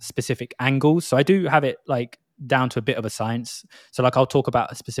track specific angles. So I do have it like down to a bit of a science. So like I'll talk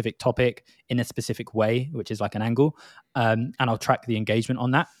about a specific topic in a specific way, which is like an angle, and I'll track the engagement on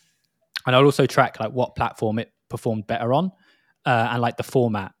that. And I'll also track like what platform it performed better on and like the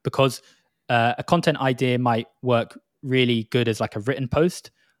format, because a content idea might work really good as like a written post,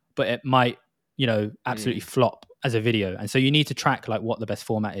 but it might, absolutely flop as a video. And so you need to track like what the best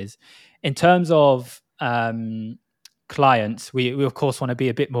format is. In terms of clients, we of course want to be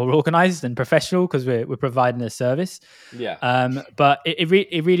a bit more organized and professional because we're providing a service. But it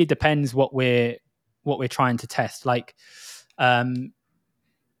really depends what we're trying to test. Like in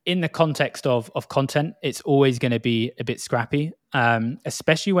the context of content, it's always going to be a bit scrappy,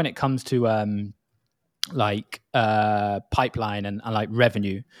 especially when it comes to pipeline and like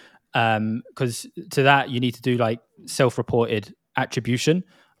revenue, because to that you need to do like self-reported attribution.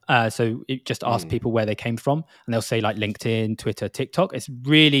 So it just asks people where they came from, and they'll say like LinkedIn, Twitter, TikTok. It's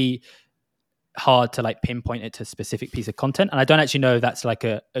really hard to like pinpoint it to a specific piece of content. And I don't actually know if that's like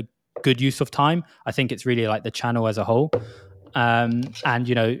a good use of time. I think it's really like the channel as a whole. And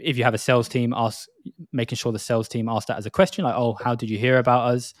if you have a sales team, making sure the sales team asks that as a question, like, oh, how did you hear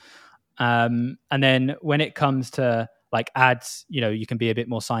about us? And then when it comes to like ads, you can be a bit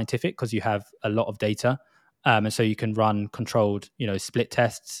more scientific because you have a lot of data. And so you can run controlled, split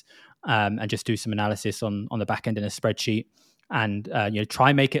tests, and just do some analysis on the back end in a spreadsheet, and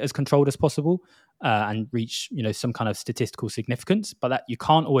try and make it as controlled as possible, and reach some kind of statistical significance. But that you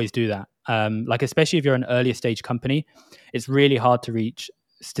can't always do that. Like especially if you're an earlier stage company, it's really hard to reach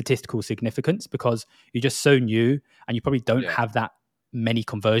statistical significance because you're just so new and you probably don't have that many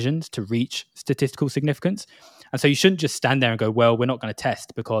conversions to reach statistical significance. And so you shouldn't just stand there and go, well, we're not going to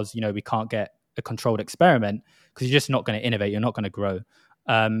test because we can't get a controlled experiment, because you're just not going to innovate, you're not going to grow.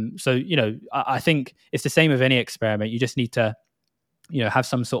 So I think it's the same with any experiment. You just need to have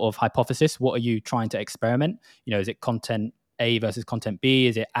some sort of hypothesis. What are you trying to experiment? Is it content A versus content B?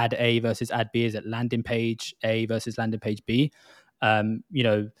 Is it ad A versus ad B? Is it landing page A versus landing page B?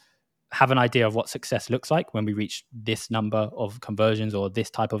 Have an idea of what success looks like when we reach this number of conversions or this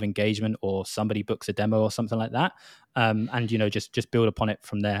type of engagement, or somebody books a demo or something like that. And just build upon it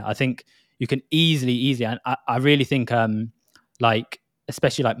from there. I think you can easily, and I really think like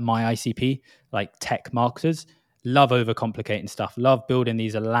especially like my ICP, like tech marketers, love overcomplicating stuff, love building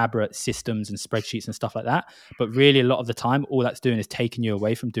these elaborate systems and spreadsheets and stuff like that. But really a lot of the time, all that's doing is taking you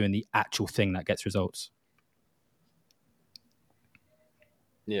away from doing the actual thing that gets results.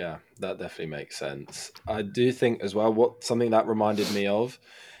 Yeah, that definitely makes sense. I do think as well, something that reminded me of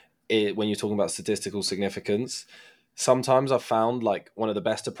it, when you're talking about statistical significance, sometimes I've found like one of the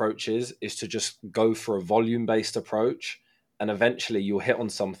best approaches is to just go for a volume-based approach, and eventually you'll hit on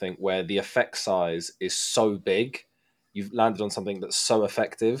something where the effect size is so big, you've landed on something that's so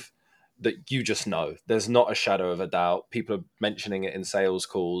effective that you just know. There's not a shadow of a doubt. People are mentioning it in sales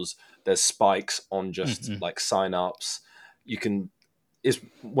calls. There's spikes on just like sign-ups. It's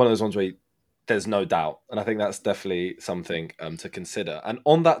one of those ones where there's no doubt. And I think that's definitely something to consider. And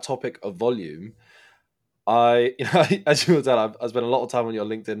on that topic of volume, as you will tell, I've spent a lot of time on your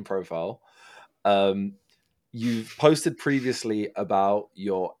LinkedIn profile. You've posted previously about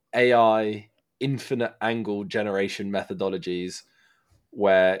your AI infinite angle generation methodologies,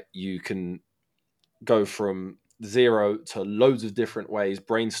 where you can go from zero to loads of different ways,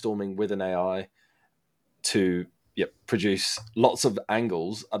 brainstorming with an AI to produce lots of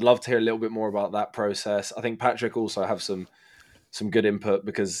angles. I'd love to hear a little bit more about that process. I think Patrick also have some good input,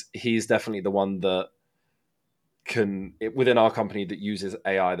 because he's definitely the one that within our company that uses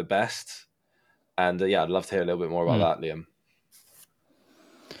AI the best. And I'd love to hear a little bit more about that, Liam.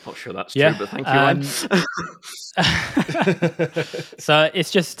 Not sure that's true, but thank you, Ryan. So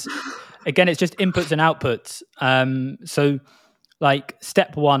it's just inputs and outputs. So like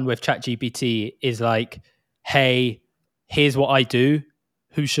step one with ChatGPT is like, hey, here's what I do.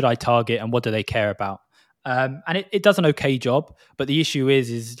 Who should I target and what do they care about? And it does an okay job, but the issue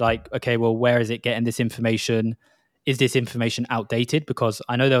is like, okay, well, where is it getting this information? Is this information outdated? Because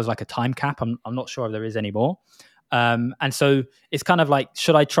I know there was like a time cap. I'm not sure if there is anymore. And so it's kind of like,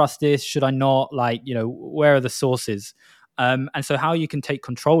 should I trust this? Should I not? Like, where are the sources? And so how you can take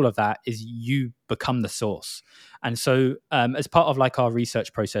control of that is you become the source. And so as part of like our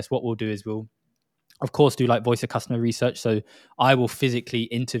research process, what we'll do is we'll, of course, do like voice of customer research. So I will physically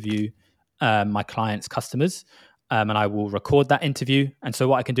interview my clients' customers, and I will record that interview. And so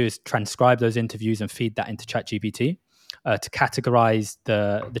what I can do is transcribe those interviews and feed that into ChatGPT to categorize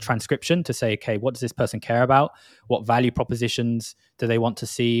the transcription, to say, okay, what does this person care about? What value propositions do they want to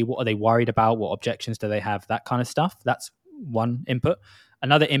see? What are they worried about? What objections do they have? That kind of stuff. That's one input.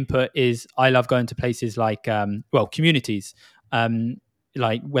 Another input is I love going to places like, communities,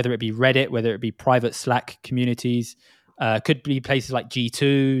 like whether it be Reddit, whether it be private Slack communities, could be places like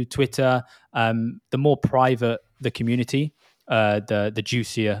G2, Twitter. The more private the community, the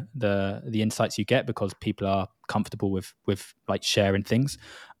juicier the insights you get, because people are comfortable with like sharing things.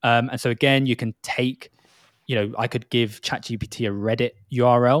 And so again, you can take, I could give ChatGPT a Reddit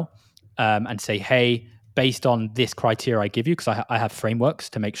URL and say, hey, based on this criteria I give you, because I have frameworks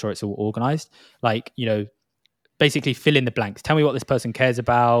to make sure it's all organized, like, basically fill in the blanks. Tell me what this person cares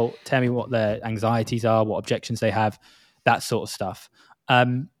about. Tell me what their anxieties are, what objections they have, that sort of stuff.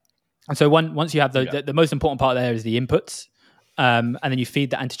 And so once you have the most important part there is the inputs, and then you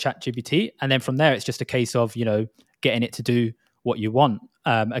feed that into ChatGPT, and then from there it's just a case of getting it to do what you want.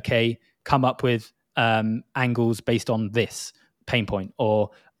 Okay, come up with angles based on this pain point, or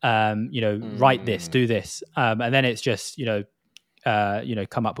write this, do this, and then it's just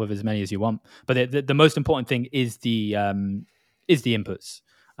come up with as many as you want. But the most important thing is the inputs,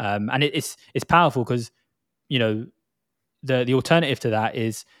 and it's powerful because the alternative to that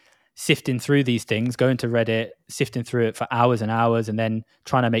is sifting through these things, going to Reddit, sifting through it for hours and hours, and then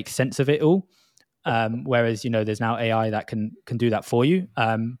trying to make sense of it all. Whereas there's now AI that can do that for you.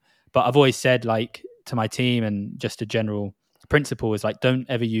 But I've always said, like, to my team, and just a general principle is, like, don't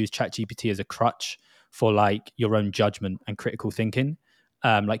ever use ChatGPT as a crutch for like your own judgment and critical thinking.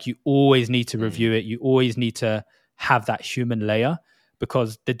 Like, you always need to review it. You always need to have that human layer,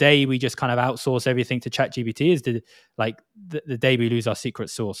 because the day we just kind of outsource everything to ChatGPT is the day we lose our secret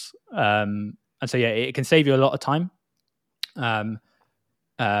sauce. And so, yeah, it can save you a lot of time.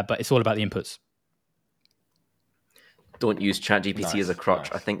 But it's all about the inputs. Don't use ChatGPT as a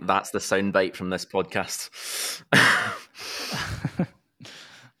crutch. Nice. I think that's the soundbite from this podcast.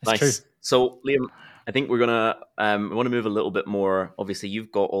 Nice. True. So, Liam, I think we're gonna we want to move a little bit more. Obviously,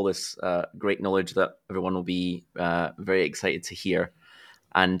 you've got all this great knowledge that everyone will be very excited to hear,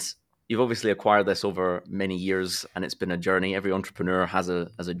 and you've obviously acquired this over many years, and it's been a journey. Every entrepreneur has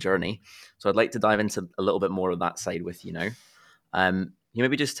a journey. So, I'd like to dive into a little bit more of that side with you now. You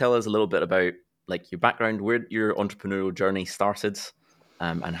maybe just tell us a little bit about, like, your background, where your entrepreneurial journey started,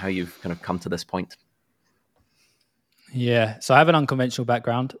 and how you've kind of come to this point. Yeah, so I have an unconventional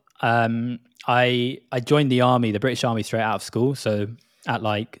background. I joined the army, the British Army, straight out of school. So at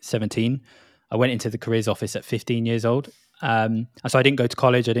like 17, I went into the careers office at 15 years old. And so I didn't go to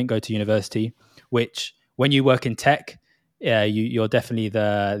college, I didn't go to university, which, when you work in tech, you're definitely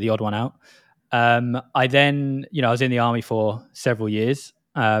the odd one out. I then, I was in the army for several years.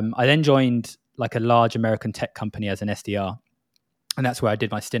 I then joined like a large American tech company as an SDR. And that's where I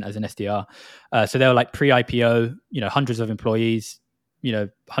did my stint as an SDR. So they were like pre-IPO, hundreds of employees,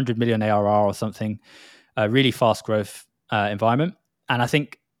 100 million ARR or something, really fast growth environment. And I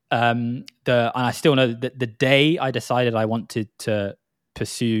think and I still know that the day I decided I wanted to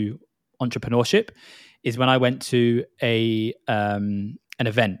pursue entrepreneurship is when I went to an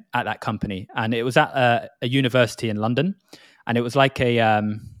event at that company, and it was at a university in London, and it was like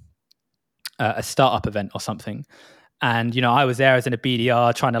a startup event or something. And I was there as in a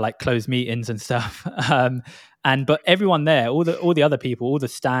BDR trying to like close meetings and stuff. But everyone there, all the other people, all the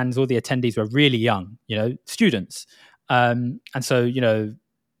stands, all the attendees were really young, students, and so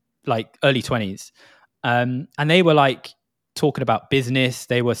like early 20s, and they were like talking about business.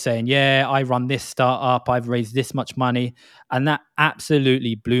 They were saying, "Yeah, I run this startup. I've raised this much money," and that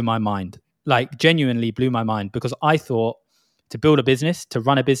absolutely blew my mind. Like, genuinely blew my mind, because I thought to build a business, to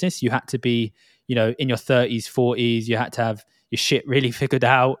run a business, you had to be, in your 30s, 40s. You had to have your shit really figured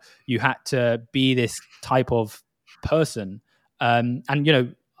out. You had to be this type of person.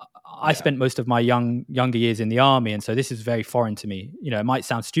 I spent most of my younger years in the army, and so this is very foreign to me. It might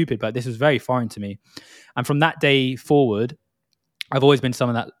sound stupid, but this was very foreign to me. And from that day forward, I've always been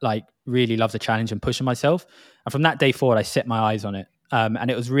someone that like really loves a challenge and pushing myself. And from that day forward, I set my eyes on it,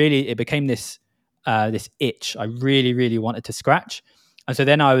 and it became this itch I really, really wanted to scratch. And so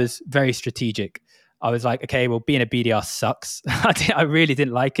then I was very strategic. I was like, okay, well, being a BDR sucks. I really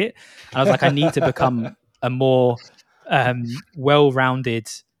didn't like it. And I was like, I need to become a more well-rounded,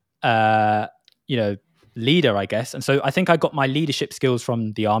 leader, I guess. And so I think I got my leadership skills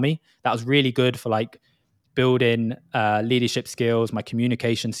from the army. That was really good for like building leadership skills, my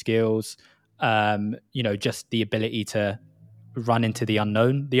communication skills, just the ability to run into the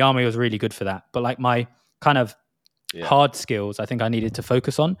unknown. The army was really good for that. But like my kind of hard skills, I think I needed to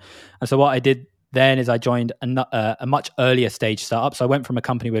focus on. And so what I did then is I joined a much earlier stage startup. So I went from a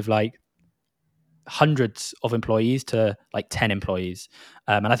company with like hundreds of employees to like 10 employees.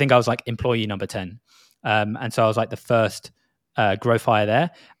 And I think I was like employee number 10. And so I was like the first growth hire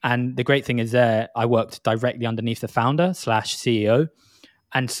there. And the great thing is there, I worked directly underneath the founder/CEO.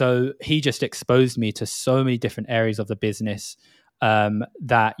 And so he just exposed me to so many different areas of the business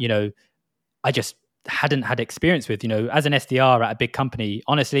that, I just hadn't had experience with. As an SDR at a big company,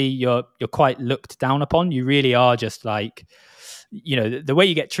 honestly, you're quite looked down upon. You really are just like, the way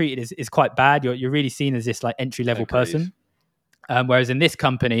you get treated is quite bad. You're really seen as this like entry-level person. Whereas in this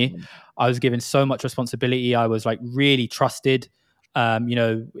company, I was given so much responsibility. I was like really trusted.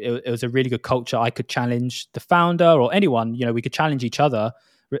 It was a really good culture. I could challenge the founder or anyone. We could challenge each other,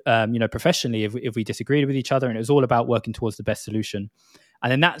 professionally if we disagreed with each other. And it was all about working towards the best solution.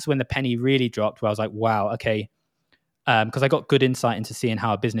 And then that's when the penny really dropped, where I was like, wow, okay. Because I got good insight into seeing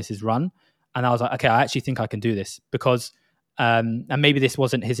how a business is run. And I was like, okay, I actually think I can do this. Because, and maybe this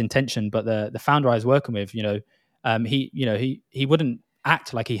wasn't his intention, but the founder I was working with, he wouldn't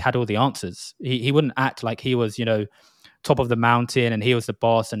act like he had all the answers. He wouldn't act like he was, top of the mountain and he was the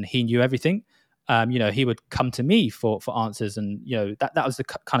boss and he knew everything, he would come to me for answers, and that was the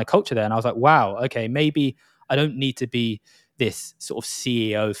kind of culture there. And I was like, wow, okay, maybe I don't need to be this sort of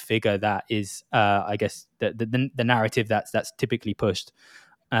CEO figure that is, I guess, the narrative that's typically pushed.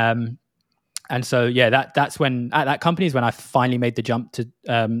 And so, yeah, that's when at that company is when I finally made the jump to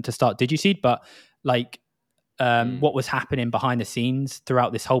start DigiSeed. But like, what was happening behind the scenes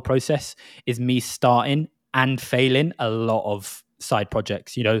throughout this whole process is me starting and failing a lot of side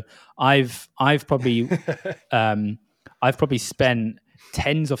projects. I've probably spent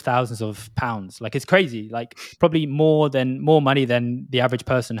tens of thousands of pounds. Like, it's crazy. Like, probably more money than the average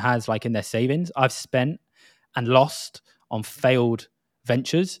person has, like, in their savings. I've spent and lost on failed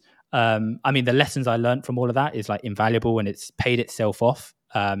ventures. I mean, the lessons I learned from all of that is like invaluable, and it's paid itself off,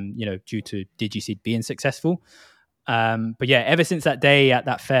 due to DigiSeed being successful. But yeah, ever since that day at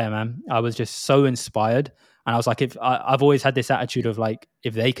that fair, man, I was just so inspired. And I was like, I've always had this attitude of like,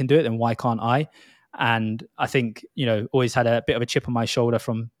 if they can do it, then why can't I? And I think, always had a bit of a chip on my shoulder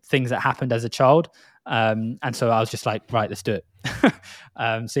from things that happened as a child. And so I was just like, right, let's do it.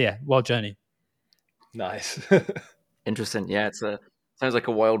 So yeah, wild journey. Nice. Interesting. Yeah, sounds like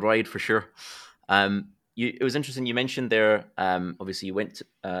a wild ride for sure. It was interesting. You mentioned there, obviously you went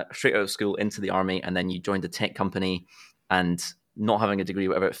straight out of school into the army, and then you joined a tech company, and not having a degree,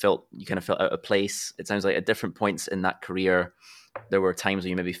 whatever, you kind of felt out of place. It sounds like at different points in that career, there were times where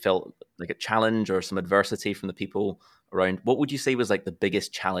you maybe felt like a challenge or some adversity from the people around. What would you say was like the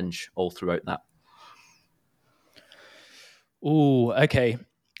biggest challenge all throughout that? Oh, okay.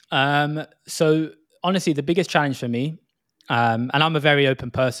 So honestly, the biggest challenge for me, and I'm a very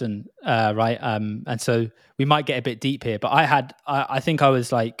open person, right? And so we might get a bit deep here, but I think I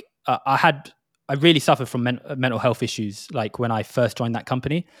was like, I really suffered from mental health issues, like when I first joined that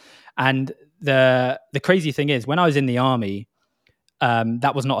company. And the crazy thing is, when I was in the army,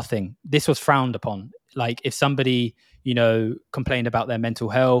 that was not a thing. This was frowned upon. Like, if somebody, complained about their mental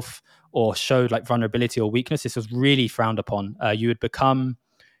health or showed like vulnerability or weakness, this was really frowned upon. You would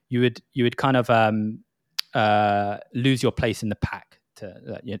kind of lose your place in the pack,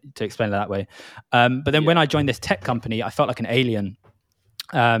 to explain it that way. But then when I joined this tech company, I felt like an alien.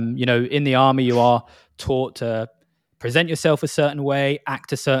 In the army, you are taught to present yourself a certain way,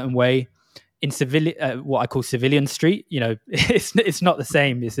 act a certain way. In what I call civilian street, it's not the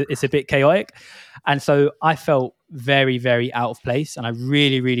same. It's a bit chaotic, and so I felt very, very out of place, and I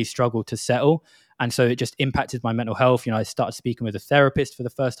really, really struggled to settle. And so it just impacted my mental health. I started speaking with a therapist for the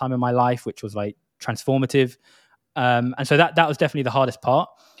first time in my life, which was like transformative. And so that was definitely the hardest part.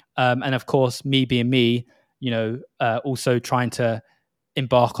 And of course, me being me, also trying to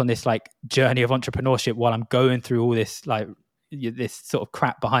embark on this like journey of entrepreneurship while I'm going through all this like this sort of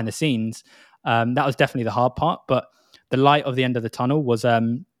crap behind the scenes. That was definitely the hard part. But the light of the end of the tunnel was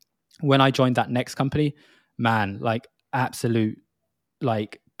when I joined that next company, man, like absolute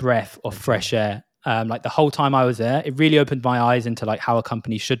like breath of fresh air. Like the whole time I was there, it really opened my eyes into like how a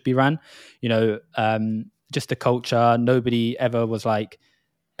company should be ran. Just the culture. Nobody ever was like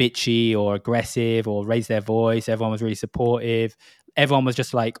bitchy or aggressive or raised their voice. Everyone was really supportive. Everyone was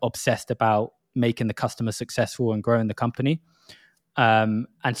just like obsessed about making the customer successful and growing the company. And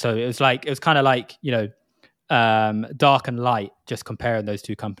so it was kind of like, dark and light, just comparing those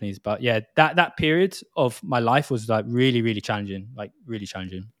two companies. But yeah, that period of my life was like really, really challenging,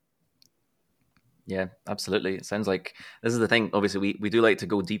 Yeah, absolutely. It sounds like this is the thing. Obviously, we do like to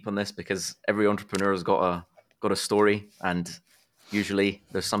go deep on this because every entrepreneur has got a story, and usually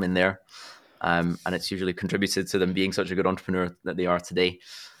there's some in there, and it's usually contributed to them being such a good entrepreneur that they are today.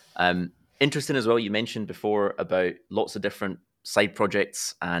 Interesting as well. You mentioned before about lots of different side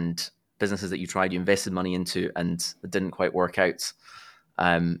projects and businesses that you tried, you invested money into, and it didn't quite work out.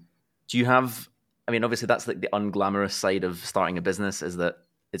 Do you have? I mean, obviously, that's like the unglamorous side of starting a business, is that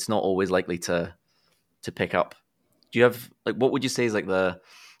it's not always likely to pick up. Do you have like, what would you say is like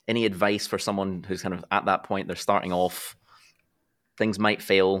any advice for someone who's kind of at that point, they're starting off, things might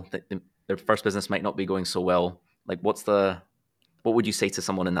fail, their first business might not be going so well. Like what would you say to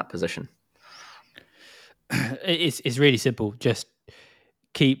someone in that position? It's really simple. Just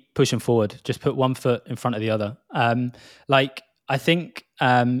keep pushing forward. Just put one foot in front of the other. I think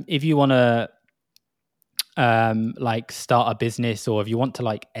if you want to like start a business, or if you want to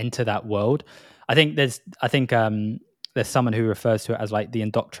like enter that world, I think there's someone who refers to it as like the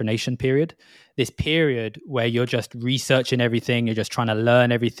indoctrination period. This period where you're just researching everything, you're just trying to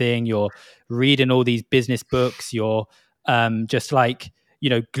learn everything, you're reading all these business books, you're just like,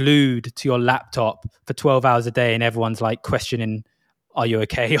 glued to your laptop for 12 hours a day, and everyone's like questioning, are you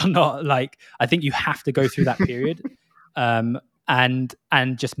okay or not? Like, I think you have to go through that period and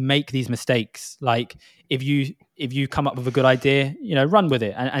just make these mistakes. Like if you come up with a good idea, run with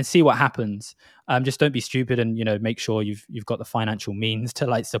it and see what happens. Just don't be stupid, and make sure you've got the financial means to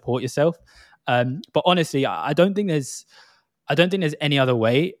like support yourself. But honestly, I don't think there's any other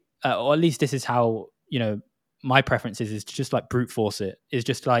way, or at least this is how my preference is to just like brute force it. Is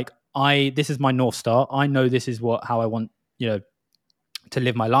just like this is my North Star. I know this is how I want to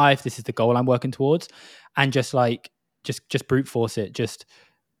live my life. This is the goal I'm working towards, and just brute force it. Just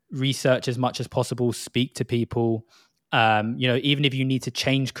research as much as possible. Speak to people. Even if you need to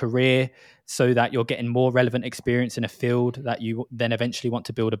change career so that you're getting more relevant experience in a field that you then eventually want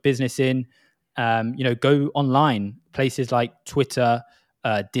to build a business in. Go online, places like Twitter,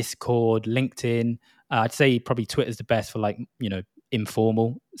 Discord, LinkedIn. I'd say probably Twitter's the best for like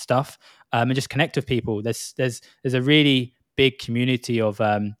informal stuff, and just connect with people. There's a really big community of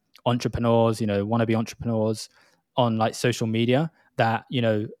entrepreneurs, wannabe entrepreneurs on like social media that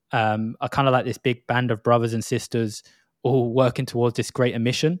are kind of like this big band of brothers and sisters all working towards this greater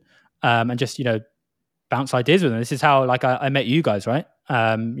mission, and just bounce ideas with them. This is how like I met you guys, right?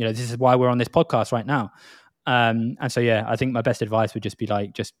 This is why we're on this podcast right now. And so yeah, I think my best advice would just be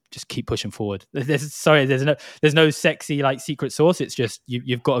like just keep pushing forward. There's no sexy like secret sauce. It's just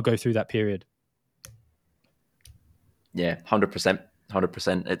you've got to go through that period. Yeah, 100%.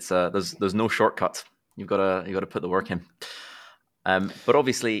 It's there's no shortcut. You've got to put the work in. But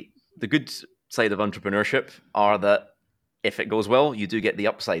obviously, the good side of entrepreneurship are that if it goes well, you do get the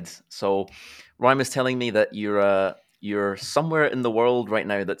upsides. So, Ryan is telling me that you're somewhere in the world right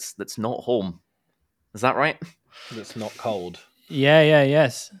now that's not home. Is that right? That's not cold.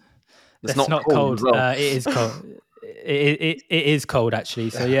 Yes. It's not cold. As well. It is cold. It is cold actually.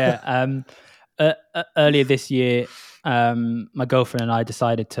 So yeah, earlier this year, my girlfriend and I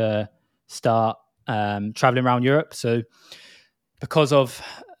decided to start traveling around Europe. So because of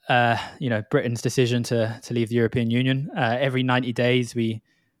Britain's decision to leave the European Union, every 90 days we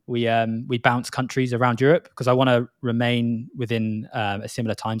bounce countries around Europe because I want to remain within a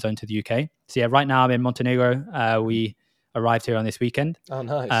similar time zone to the UK. So yeah, right now I'm in Montenegro. We arrived here on this weekend. Oh,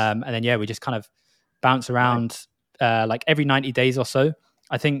 nice. And then we just kind of bounce around like every 90 days or so.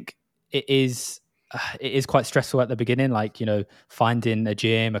 I think it is quite stressful at the beginning, like finding a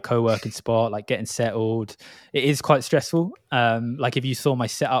gym, a co-working spot, like getting settled. It is quite stressful. Like if you saw my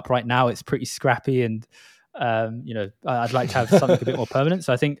setup right now, it's pretty scrappy, and I'd like to have something a bit more permanent.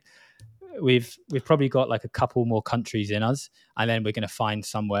 So I think we've probably got like a couple more countries in us, and then we're going to find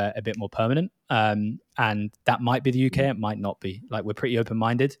somewhere a bit more permanent. And that might be the UK, it might not be. Like we're pretty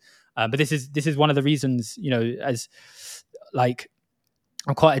open-minded. But this is one of the reasons, as like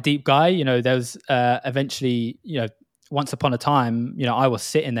I'm quite a deep guy. There was eventually, once upon a time, I was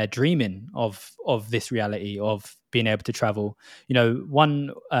sitting there dreaming of this reality of being able to travel.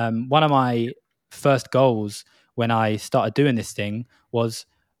 One of my first goals when I started doing this thing was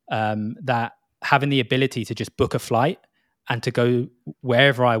that having the ability to just book a flight and to go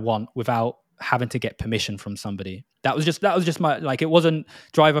wherever I want without having to get permission from somebody. That was just my, like, it wasn't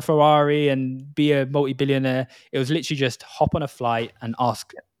drive a Ferrari and be a multi-billionaire. It was literally just hop on a flight and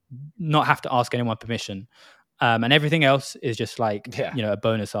not have to ask anyone permission. And everything else is just like, a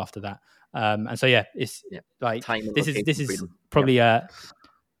bonus after that. And so, it's like, this is probably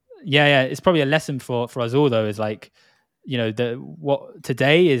it's probably a lesson for us all though, is like, what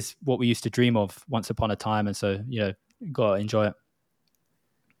today is what we used to dream of once upon a time. And so, gotta enjoy it.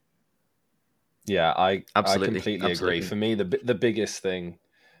 Yeah, I completely agree. For me, the biggest thing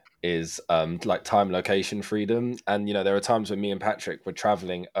is like time, location freedom. And there are times when me and Patrick were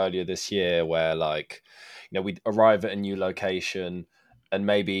traveling earlier this year where, like, we'd arrive at a new location and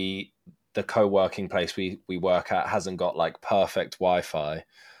maybe the co-working place we work at hasn't got like perfect Wi-Fi,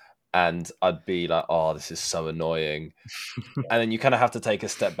 and I'd be like, oh, this is so annoying. And then you kind of have to take a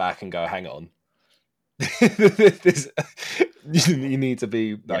step back and go, hang on. You need to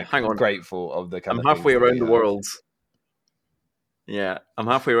be like grateful of the kind of. I'm halfway around the world. Yeah, I'm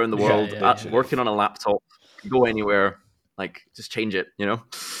halfway around the world, working on a laptop. Go anywhere, like just change it.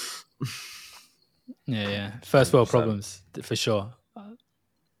 Yeah. First world problems for sure.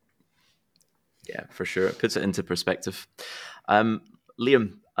 Yeah, for sure. It puts it into perspective.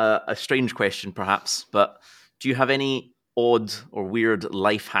 Liam, a strange question perhaps, but do you have any odd or weird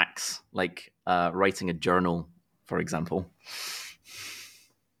life hacks, like writing a journal, for example?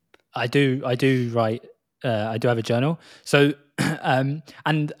 I do write. I do have a journal. So,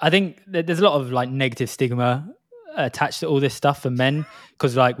 and I think there's a lot of like negative stigma attached to all this stuff for men,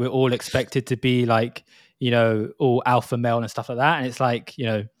 because like we're all expected to be like, all alpha male and stuff like that. And it's like,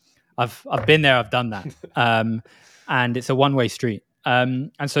 I've been there, I've done that. and it's a one-way street.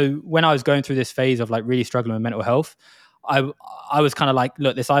 And so when I was going through this phase of like really struggling with mental health, I was kind of like,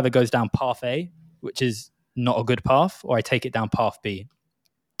 look, this either goes down path A, which is not a good path, or I take it down path B.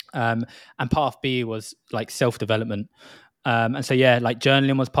 And path B was like self-development. And so, yeah, like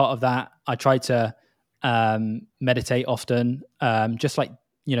journaling was part of that. I tried to meditate often, just like,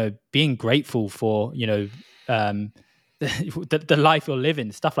 being grateful for, the life you're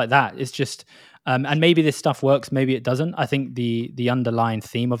living, stuff like that. It's just, and maybe this stuff works, maybe it doesn't. I think the underlying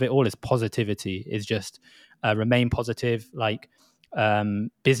theme of it all is positivity, is just remain positive. Like,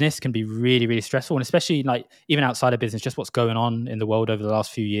 business can be really, really stressful, and especially like even outside of business, just what's going on in the world over the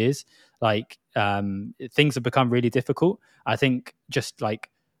last few years, like things have become really difficult. I think just like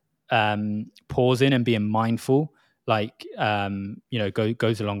pausing and being mindful, like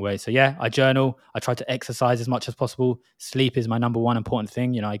goes a long way. So yeah, I journal, I try to exercise as much as possible. Sleep is my number one important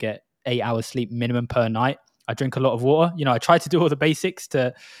thing. I get 8 hours sleep minimum per night. I drink a lot of water. I try to do all the basics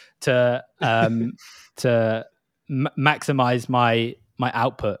to maximize my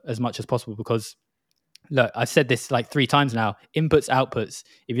output as much as possible, because look, I've said this like 3 times now, inputs, outputs.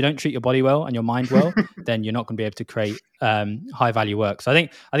 If you don't treat your body well and your mind well, then you're not going to be able to create high value work. So I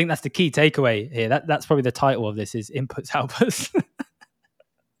think that's the key takeaway here. That's probably the title of this, is inputs, outputs.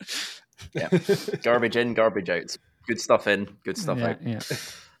 Yeah. Garbage in, garbage out. Good stuff in, good stuff out. Yeah.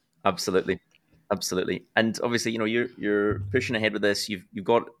 Absolutely. And obviously, you're pushing ahead with this. You've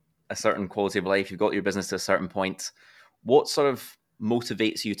got a certain quality of life. You've got your business to a certain point. What sort of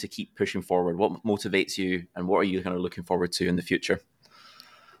motivates you to keep pushing forward? What motivates you, and what are you kind of looking forward to in the future?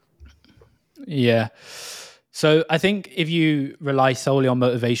 Yeah. So I think if you rely solely on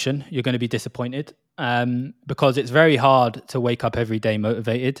motivation, you're going to be disappointed, because it's very hard to wake up every day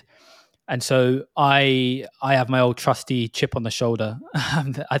motivated. And so I have my old trusty chip on the shoulder.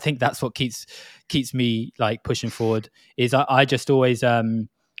 I think that's what keeps me like pushing forward. Is I just always I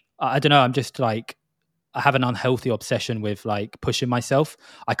don't know. I'm just like, I have an unhealthy obsession with like pushing myself.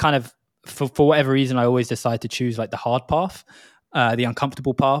 I kind of, for whatever reason, I always decide to choose like the hard path, the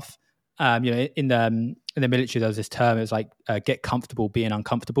uncomfortable path. In the military, there was this term. It was like get comfortable being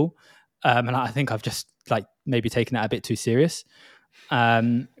uncomfortable, and I think I've just like maybe taken that a bit too serious.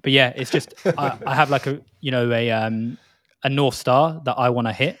 But yeah, it's just I have like a North Star that I want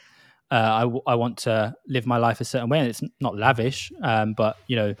to hit. I want to live my life a certain way, and it's not lavish, but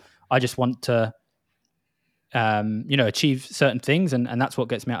I just want to achieve certain things, and that's what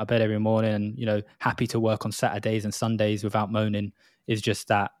gets me out of bed every morning, and happy to work on Saturdays and Sundays without moaning. Is just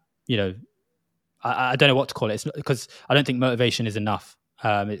that I don't know what to call it. It's because I don't think motivation is enough.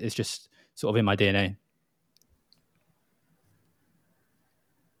 It's just sort of in my DNA.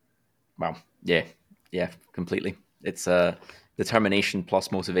 Wow. Yeah, completely. It's determination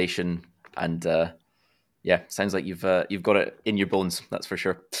plus motivation, and sounds like you've got it in your bones. That's for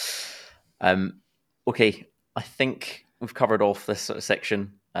sure. Okay, I think we've covered off this sort of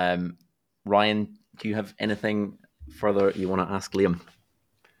section. Ryan, do you have anything further you want to ask Liam?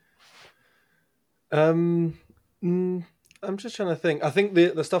 I'm just trying to think. I think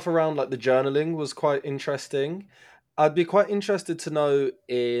the stuff around like the journaling was quite interesting. I'd be quite interested to know,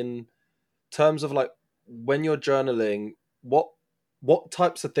 in terms of like when you're journaling, what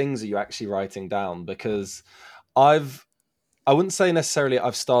types of things are you actually writing down? Because I wouldn't say necessarily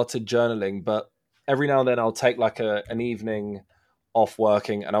I've started journaling, but every now and then I'll take like an evening off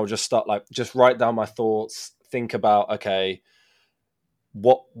working, and I'll just start just write down my thoughts, think about, okay,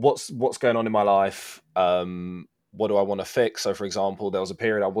 what's going on in my life, what do I want to fix? So for example, there was a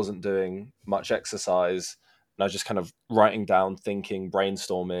period I wasn't doing much exercise, and I was just kind of writing down, thinking,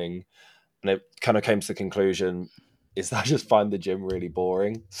 brainstorming, and it kind of came to the conclusion is that I just find the gym really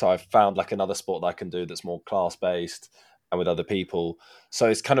boring. So I found like another sport that I can do that's more class-based and with other people. So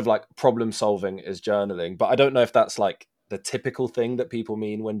it's kind of like problem solving is journaling. But I don't know if that's like the typical thing that people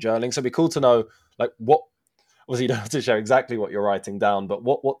mean when journaling. So it'd be cool to know, like, what, obviously you don't have to share exactly what you're writing down, but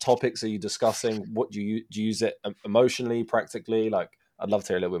what topics are you discussing? What do you use it emotionally, practically? Like, I'd love to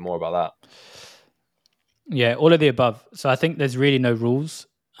hear a little bit more about that. Yeah, all of the above. So I think there's really no rules.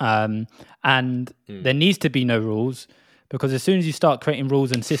 And there needs to be no rules, because as soon as you start creating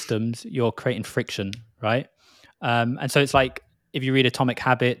rules and systems, you're creating friction, right? And so it's like, if you read Atomic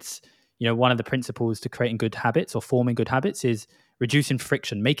Habits, one of the principles to creating good habits or forming good habits is reducing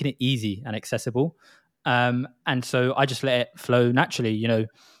friction, making it easy and accessible. And so I just let it flow naturally.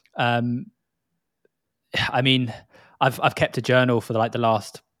 I mean, I've kept a journal for like the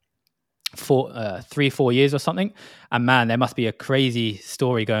last 3-4 years or something, and man, there must be a crazy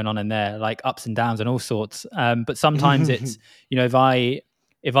story going on in there, like ups and downs and all sorts. But sometimes it's if I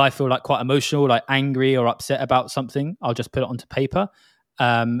if I feel like quite emotional, like angry or upset about something, I'll just put it onto paper.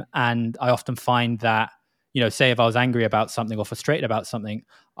 And I often find that, say if I was angry about something or frustrated about something,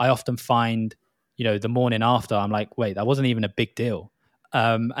 I often find, the morning after, I'm like, wait, that wasn't even a big deal.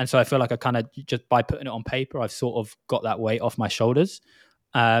 And so I feel like I kind of, just by putting it on paper, I've sort of got that weight off my shoulders.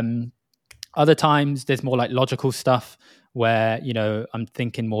 Other times there's more like logical stuff where, I'm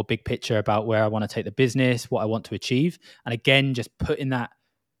thinking more big picture about where I want to take the business, what I want to achieve. And again, just putting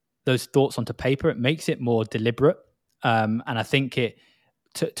those thoughts onto paper, it makes it more deliberate. And I think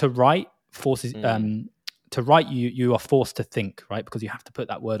to write forces, to write, you are forced to think, right? Because you have to put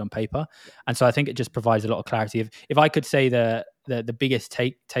that word on paper. And so I think it just provides a lot of clarity. If I could say the biggest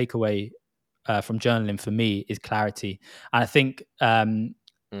takeaway from journaling for me is clarity. And I think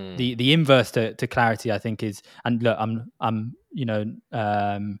the inverse to clarity, I think, is, and look, I'm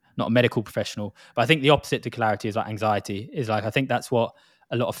not a medical professional, but I think the opposite to clarity is like anxiety. Is like, I think that's what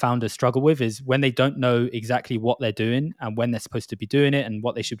a lot of founders struggle with, is when they don't know exactly what they're doing and when they're supposed to be doing it and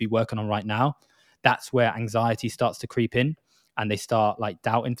what they should be working on right now. That's where anxiety starts to creep in and they start like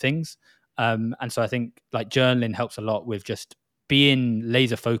doubting things. And so I think like journaling helps a lot with just being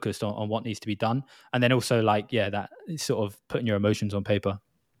laser focused on what needs to be done. And then also like, that sort of putting your emotions on paper.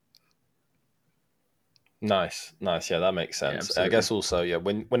 Nice. Yeah, that makes sense. I guess also,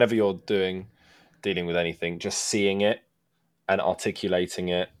 whenever you're dealing with anything, just seeing it and articulating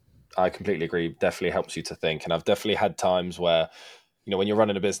it, I completely agree, definitely helps you to think. And I've definitely had times where, when you're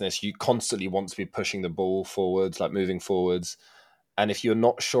running a business, you constantly want to be pushing the ball forwards, like moving forwards. And if you're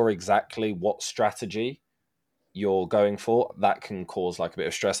not sure exactly what strategy you're going for, that can cause like a bit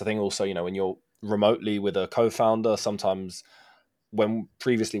of stress. I think also, when you're remotely with a co-founder, sometimes when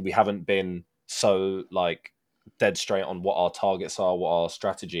previously we haven't been so like dead straight on what our targets are, what our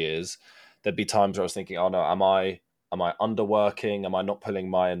strategy is, there'd be times where I was thinking, oh no, am I underworking? Am I not pulling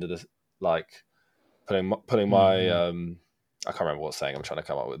my end of the, like putting my I can't remember what saying I'm trying to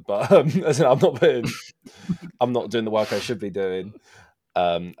come up with, but as in, I'm not doing the work I should be doing.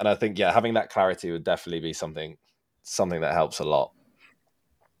 And I think having that clarity would definitely be something that helps a lot.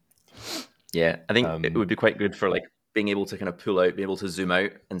 Yeah, I think it would be quite good for like being able to kind of pull out, be able to zoom out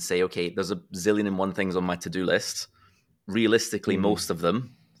and say, okay, there's a zillion and one things on my to-do list. Realistically, most of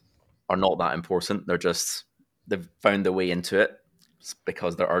them are not that important. They've found their way into it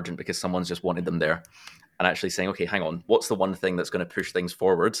because they're urgent, because someone's just wanted them there. And actually saying, okay, hang on, what's the one thing that's going to push things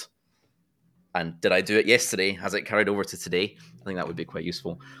forward? And did I do it yesterday? Has it carried over to today? I think that would be quite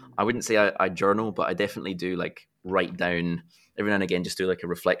useful. I wouldn't say I journal, but I definitely do like write down every now and again, just do like a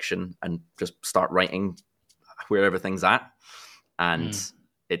reflection and just start writing where everything's at. And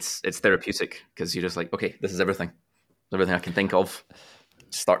it's therapeutic because you're just like, okay, this is everything I can think of.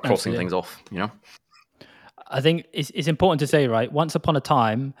 Start crossing things off, I think it's important to say, right? Once upon a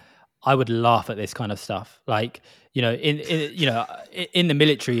time, I would laugh at this kind of stuff. Like, in the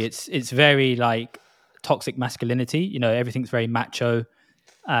military, it's very like toxic masculinity. Everything's very macho.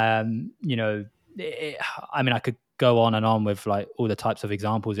 I mean, I could go on and on with like all the types of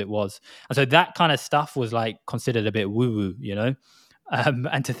examples it was, and so that kind of stuff was like considered a bit woo woo,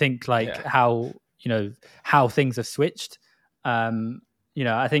 and to think like how things have switched. I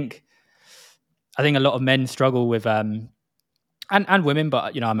think a lot of men struggle with and women,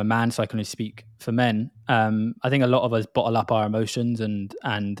 but I'm a man, so I can only speak for men. I think a lot of us bottle up our emotions, and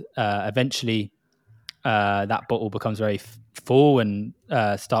eventually that bottle becomes very full and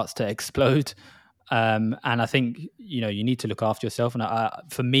starts to explode. And I think you need to look after yourself. And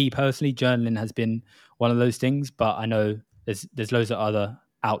for me personally, journaling has been one of those things. But I know there's loads of other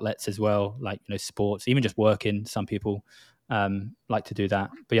outlets as well, like sports, even just working. Some people like to do that.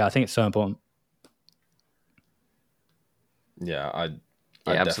 But I think it's so important. Yeah, I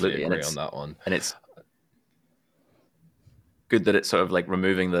definitely agree on that one. And it's good that it's sort of like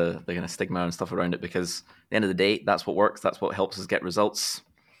removing the kind of stigma and stuff around it, because at the end of the day, that's what works. That's what helps us get results.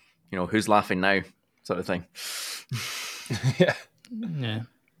 Who's laughing now, sort of thing. Yeah.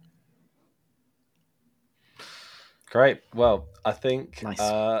 Great. Well, I think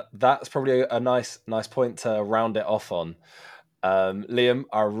that's probably a nice point to round it off on. Liam,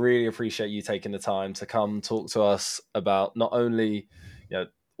 I really appreciate you taking the time to come talk to us about not only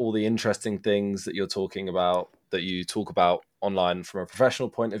all the interesting things that you're talking about, that you talk about online from a professional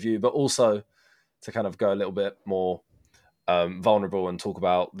point of view, but also to kind of go a little bit more vulnerable and talk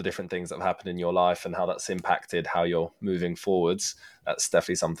about the different things that have happened in your life and how that's impacted how you're moving forwards. That's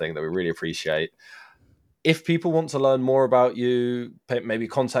definitely something that we really appreciate. If people want to learn more about you, maybe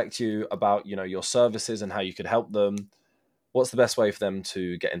contact you about your services and how you could help them, what's the best way for them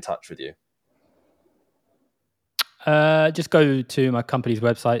to get in touch with you? Just go to my company's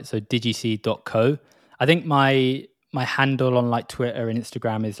website, so digiseed.co. I think my handle on like Twitter and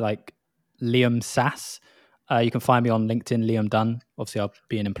Instagram is like Liam Sass. You can find me on LinkedIn, Liam Dunne. Obviously, I'll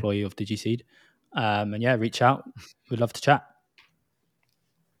be an employee of DigiSeed. And yeah, reach out. We'd love to chat.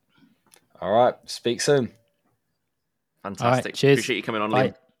 All right. Speak soon. Fantastic. All right, cheers. Appreciate you coming on, Bye.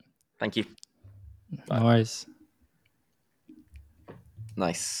 Liam. Thank you. No worries.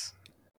 Nice.